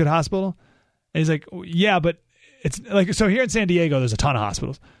not as good hospital? And he's like, yeah, but it's like, so here in San Diego, there's a ton of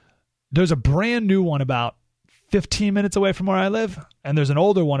hospitals. There's a brand new one about 15 minutes away from where I live, and there's an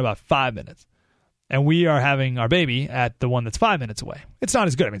older one about 5 minutes. And we are having our baby at the one that's 5 minutes away. It's not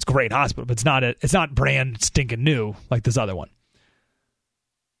as good. I mean, it's a great hospital, but it's not brand stinking new like this other one.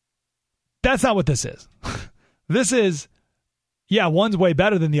 That's not what this is. This is, yeah, one's way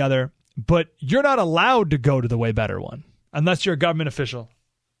better than the other, but you're not allowed to go to the way better one unless you're a government official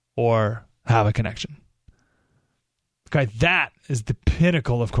or have a connection. Okay, that is the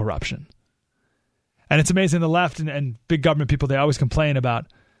pinnacle of corruption. And it's amazing, the left and big government people, they always complain about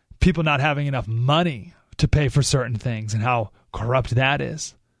people not having enough money to pay for certain things and how corrupt that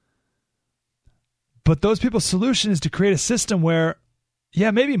is. But those people's solution is to create a system where,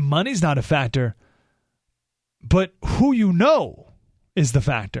 yeah, maybe money's not a factor, but who you know is the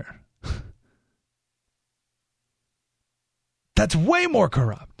factor. That's way more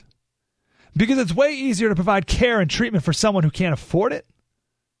corrupt. Because it's way easier to provide care and treatment for someone who can't afford it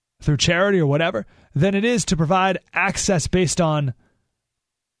through charity or whatever than it is to provide access based on,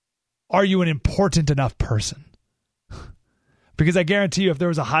 are you an important enough person? Because I guarantee you, if there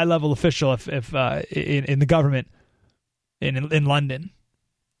was a high-level official if in the government in London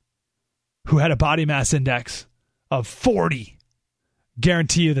who had a body mass index of 40,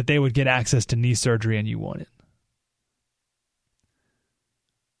 guarantee you that they would get access to knee surgery and you want it.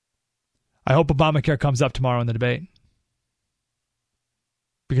 I hope Obamacare comes up tomorrow in the debate.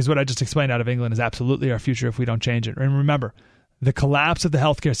 Because what I just explained out of England is absolutely our future if we don't change it. And remember, the collapse of the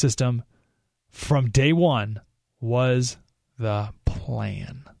healthcare system from day one was the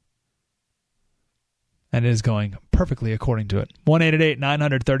plan. And it is going perfectly according to it.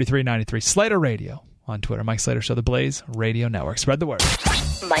 1-888-900-3393. Slater Radio on Twitter. Mike Slater Show, the Blaze Radio Network. Spread the word.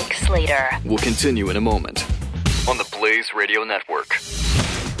 Mike Slater. We'll continue in a moment on the Blaze Radio Network.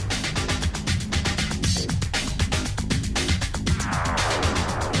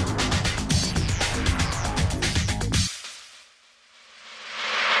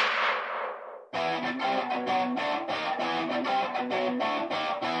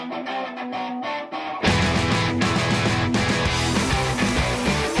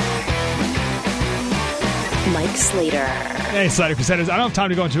 Mike Slater. Hey, Slater Crusaders. I don't have time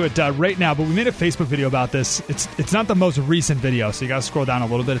to go into it right now, but we made a Facebook video about this. It's not the most recent video, so you got to scroll down a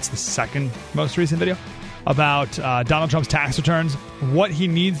little bit. It's the second most recent video about Donald Trump's tax returns, what he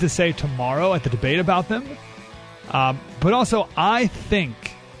needs to say tomorrow at the debate about them. But also, I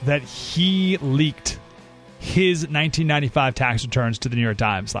think that he leaked his 1995 tax returns to the New York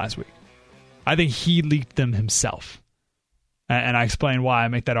Times last week. I think he leaked them himself. And I explain why. I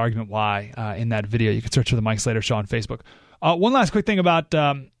make that argument why in that video. You can search for the Mike Slater Show on Facebook. One last quick thing about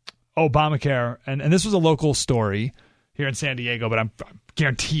Obamacare, and this was a local story here in San Diego, but I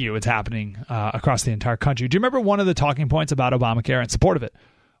guarantee you it's happening across the entire country. Do you remember one of the talking points about Obamacare and support of it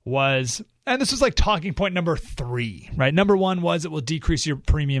was, and this was like talking point number 3, right? Number 1 was it will decrease your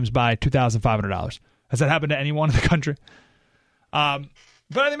premiums by $2,500. Has that happened to anyone in the country?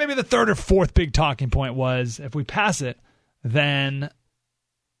 But I think maybe the third or fourth big talking point was if we pass it, then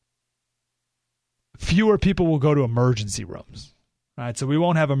fewer people will go to emergency rooms. Right? So we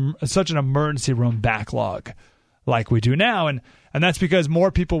won't have such an emergency room backlog like we do now. And that's because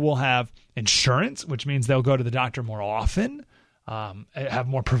more people will have insurance, which means they'll go to the doctor more often, have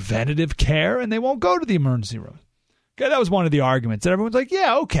more preventative care, and they won't go to the emergency room. Okay, that was one of the arguments. And everyone's like,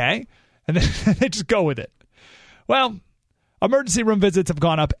 yeah, okay. And then they just go with it. Well, emergency room visits have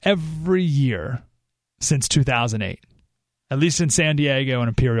gone up every year since 2008, at least in San Diego and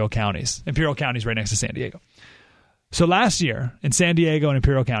Imperial counties. Imperial County is right next to San Diego. So last year in San Diego and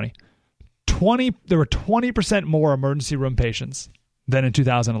Imperial County, there were 20% more emergency room patients than in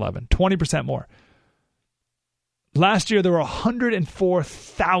 2011. 20% more. Last year, there were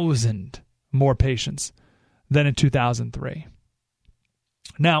 104,000 more patients than in 2003.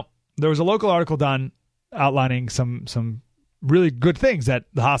 Now, there was a local article done outlining some really good things that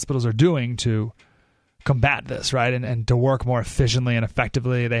the hospitals are doing to combat this, right? And to work more efficiently and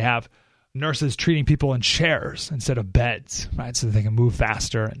effectively. They have nurses treating people in chairs instead of beds, right? So that they can move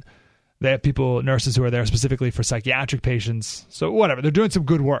faster. And they have nurses who are there specifically for psychiatric patients. So whatever, they're doing some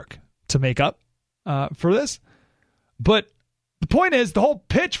good work to make up for this. But the point is, the whole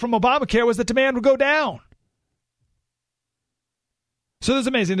pitch from Obamacare was that demand would go down. So this is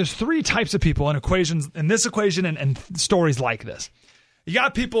amazing. There's 3 types of people in this equation and stories like this. You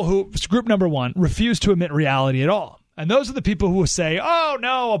got people who, group number 1, refuse to admit reality at all. And those are the people who will say, oh,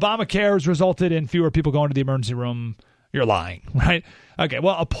 no, Obamacare has resulted in fewer people going to the emergency room. You're lying, right? Okay,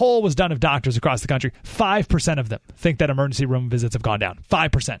 well, a poll was done of doctors across the country. 5% of them think that emergency room visits have gone down.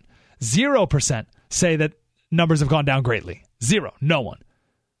 5%. 0% say that numbers have gone down greatly. 0. No one.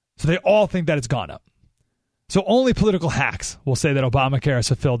 So they all think that it's gone up. So only political hacks will say that Obamacare has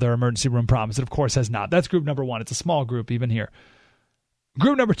fulfilled their emergency room promise. It, of course, has not. That's group number 1. It's a small group even here.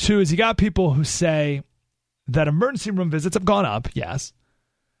 Group number 2 is you got people who say that emergency room visits have gone up, yes,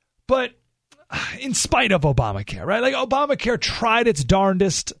 but in spite of Obamacare, right? Like Obamacare tried its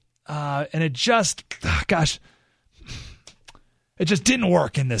darndest, and it just, it just didn't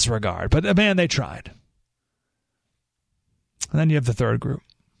work in this regard. But man, they tried. And then you have the third group.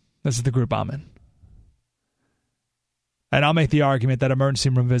 This is the group I'm in. And I'll make the argument that emergency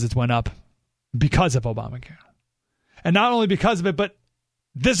room visits went up because of Obamacare. And not only because of it, but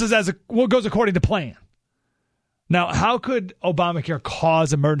this is what goes according to plan. Now, how could Obamacare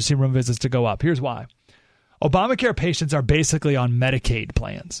cause emergency room visits to go up? Here's why. Obamacare patients are basically on Medicaid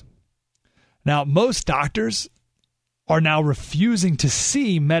plans. Now, most doctors are now refusing to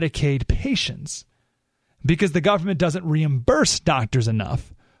see Medicaid patients because the government doesn't reimburse doctors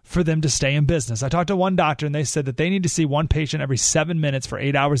enough for them to stay in business. I talked to one doctor, and they said that they need to see one patient every 7 minutes for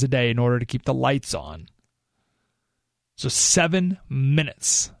 8 hours a day in order to keep the lights on. So 7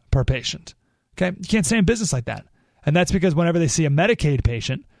 minutes per patient. Okay? You can't stay in business like that. And that's because whenever they see a Medicaid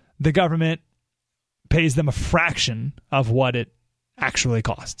patient, the government pays them a fraction of what it actually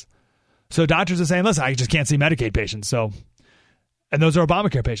costs. So doctors are saying, listen, I just can't see Medicaid patients. And those are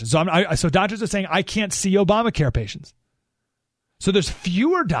Obamacare patients. So doctors are saying, I can't see Obamacare patients. So there's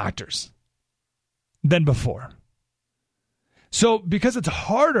fewer doctors than before. So because it's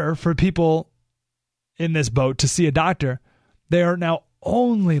harder for people in this boat to see a doctor, they are now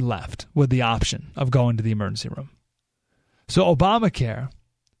only left with the option of going to the emergency room. So Obamacare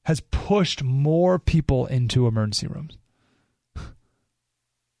has pushed more people into emergency rooms.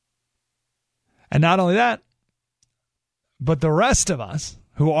 And not only that, but the rest of us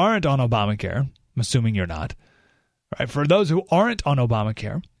who aren't on Obamacare, I'm assuming you're not, right? For those who aren't on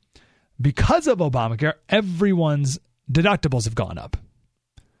Obamacare, because of Obamacare, everyone's deductibles have gone up.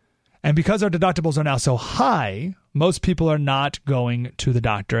 And because our deductibles are now so high, most people are not going to the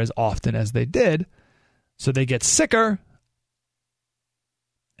doctor as often as they did. So they get sicker,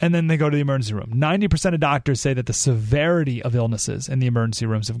 and then they go to the emergency room. 90% of doctors say that the severity of illnesses in the emergency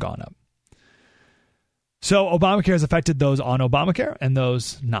rooms have gone up. So Obamacare has affected those on Obamacare and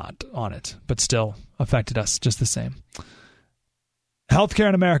those not on it, but still affected us just the same. Healthcare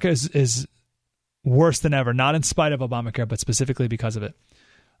in America is worse than ever, not in spite of Obamacare, but specifically because of it.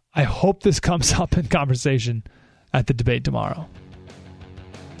 I hope this comes up in conversation at the debate tomorrow.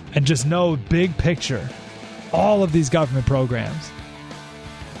 And just know, big picture, all of these government programs,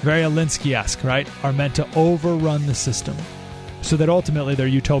 very Alinsky-esque, right, are meant to overrun the system so that ultimately their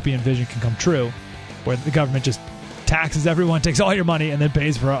utopian vision can come true, where the government just taxes everyone, takes all your money, and then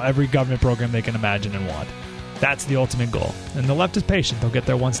pays for every government program they can imagine and want. That's the ultimate goal. And the left is patient. They'll get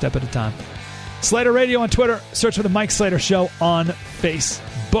there one step at a time. Slater Radio on Twitter. Search for The Mike Slater Show on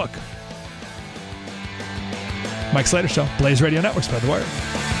Facebook. Mike Slater Show, Blaze Radio Network, spread the word.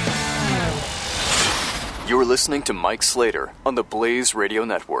 You're listening to Mike Slater on the Blaze Radio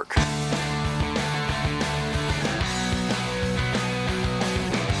Network.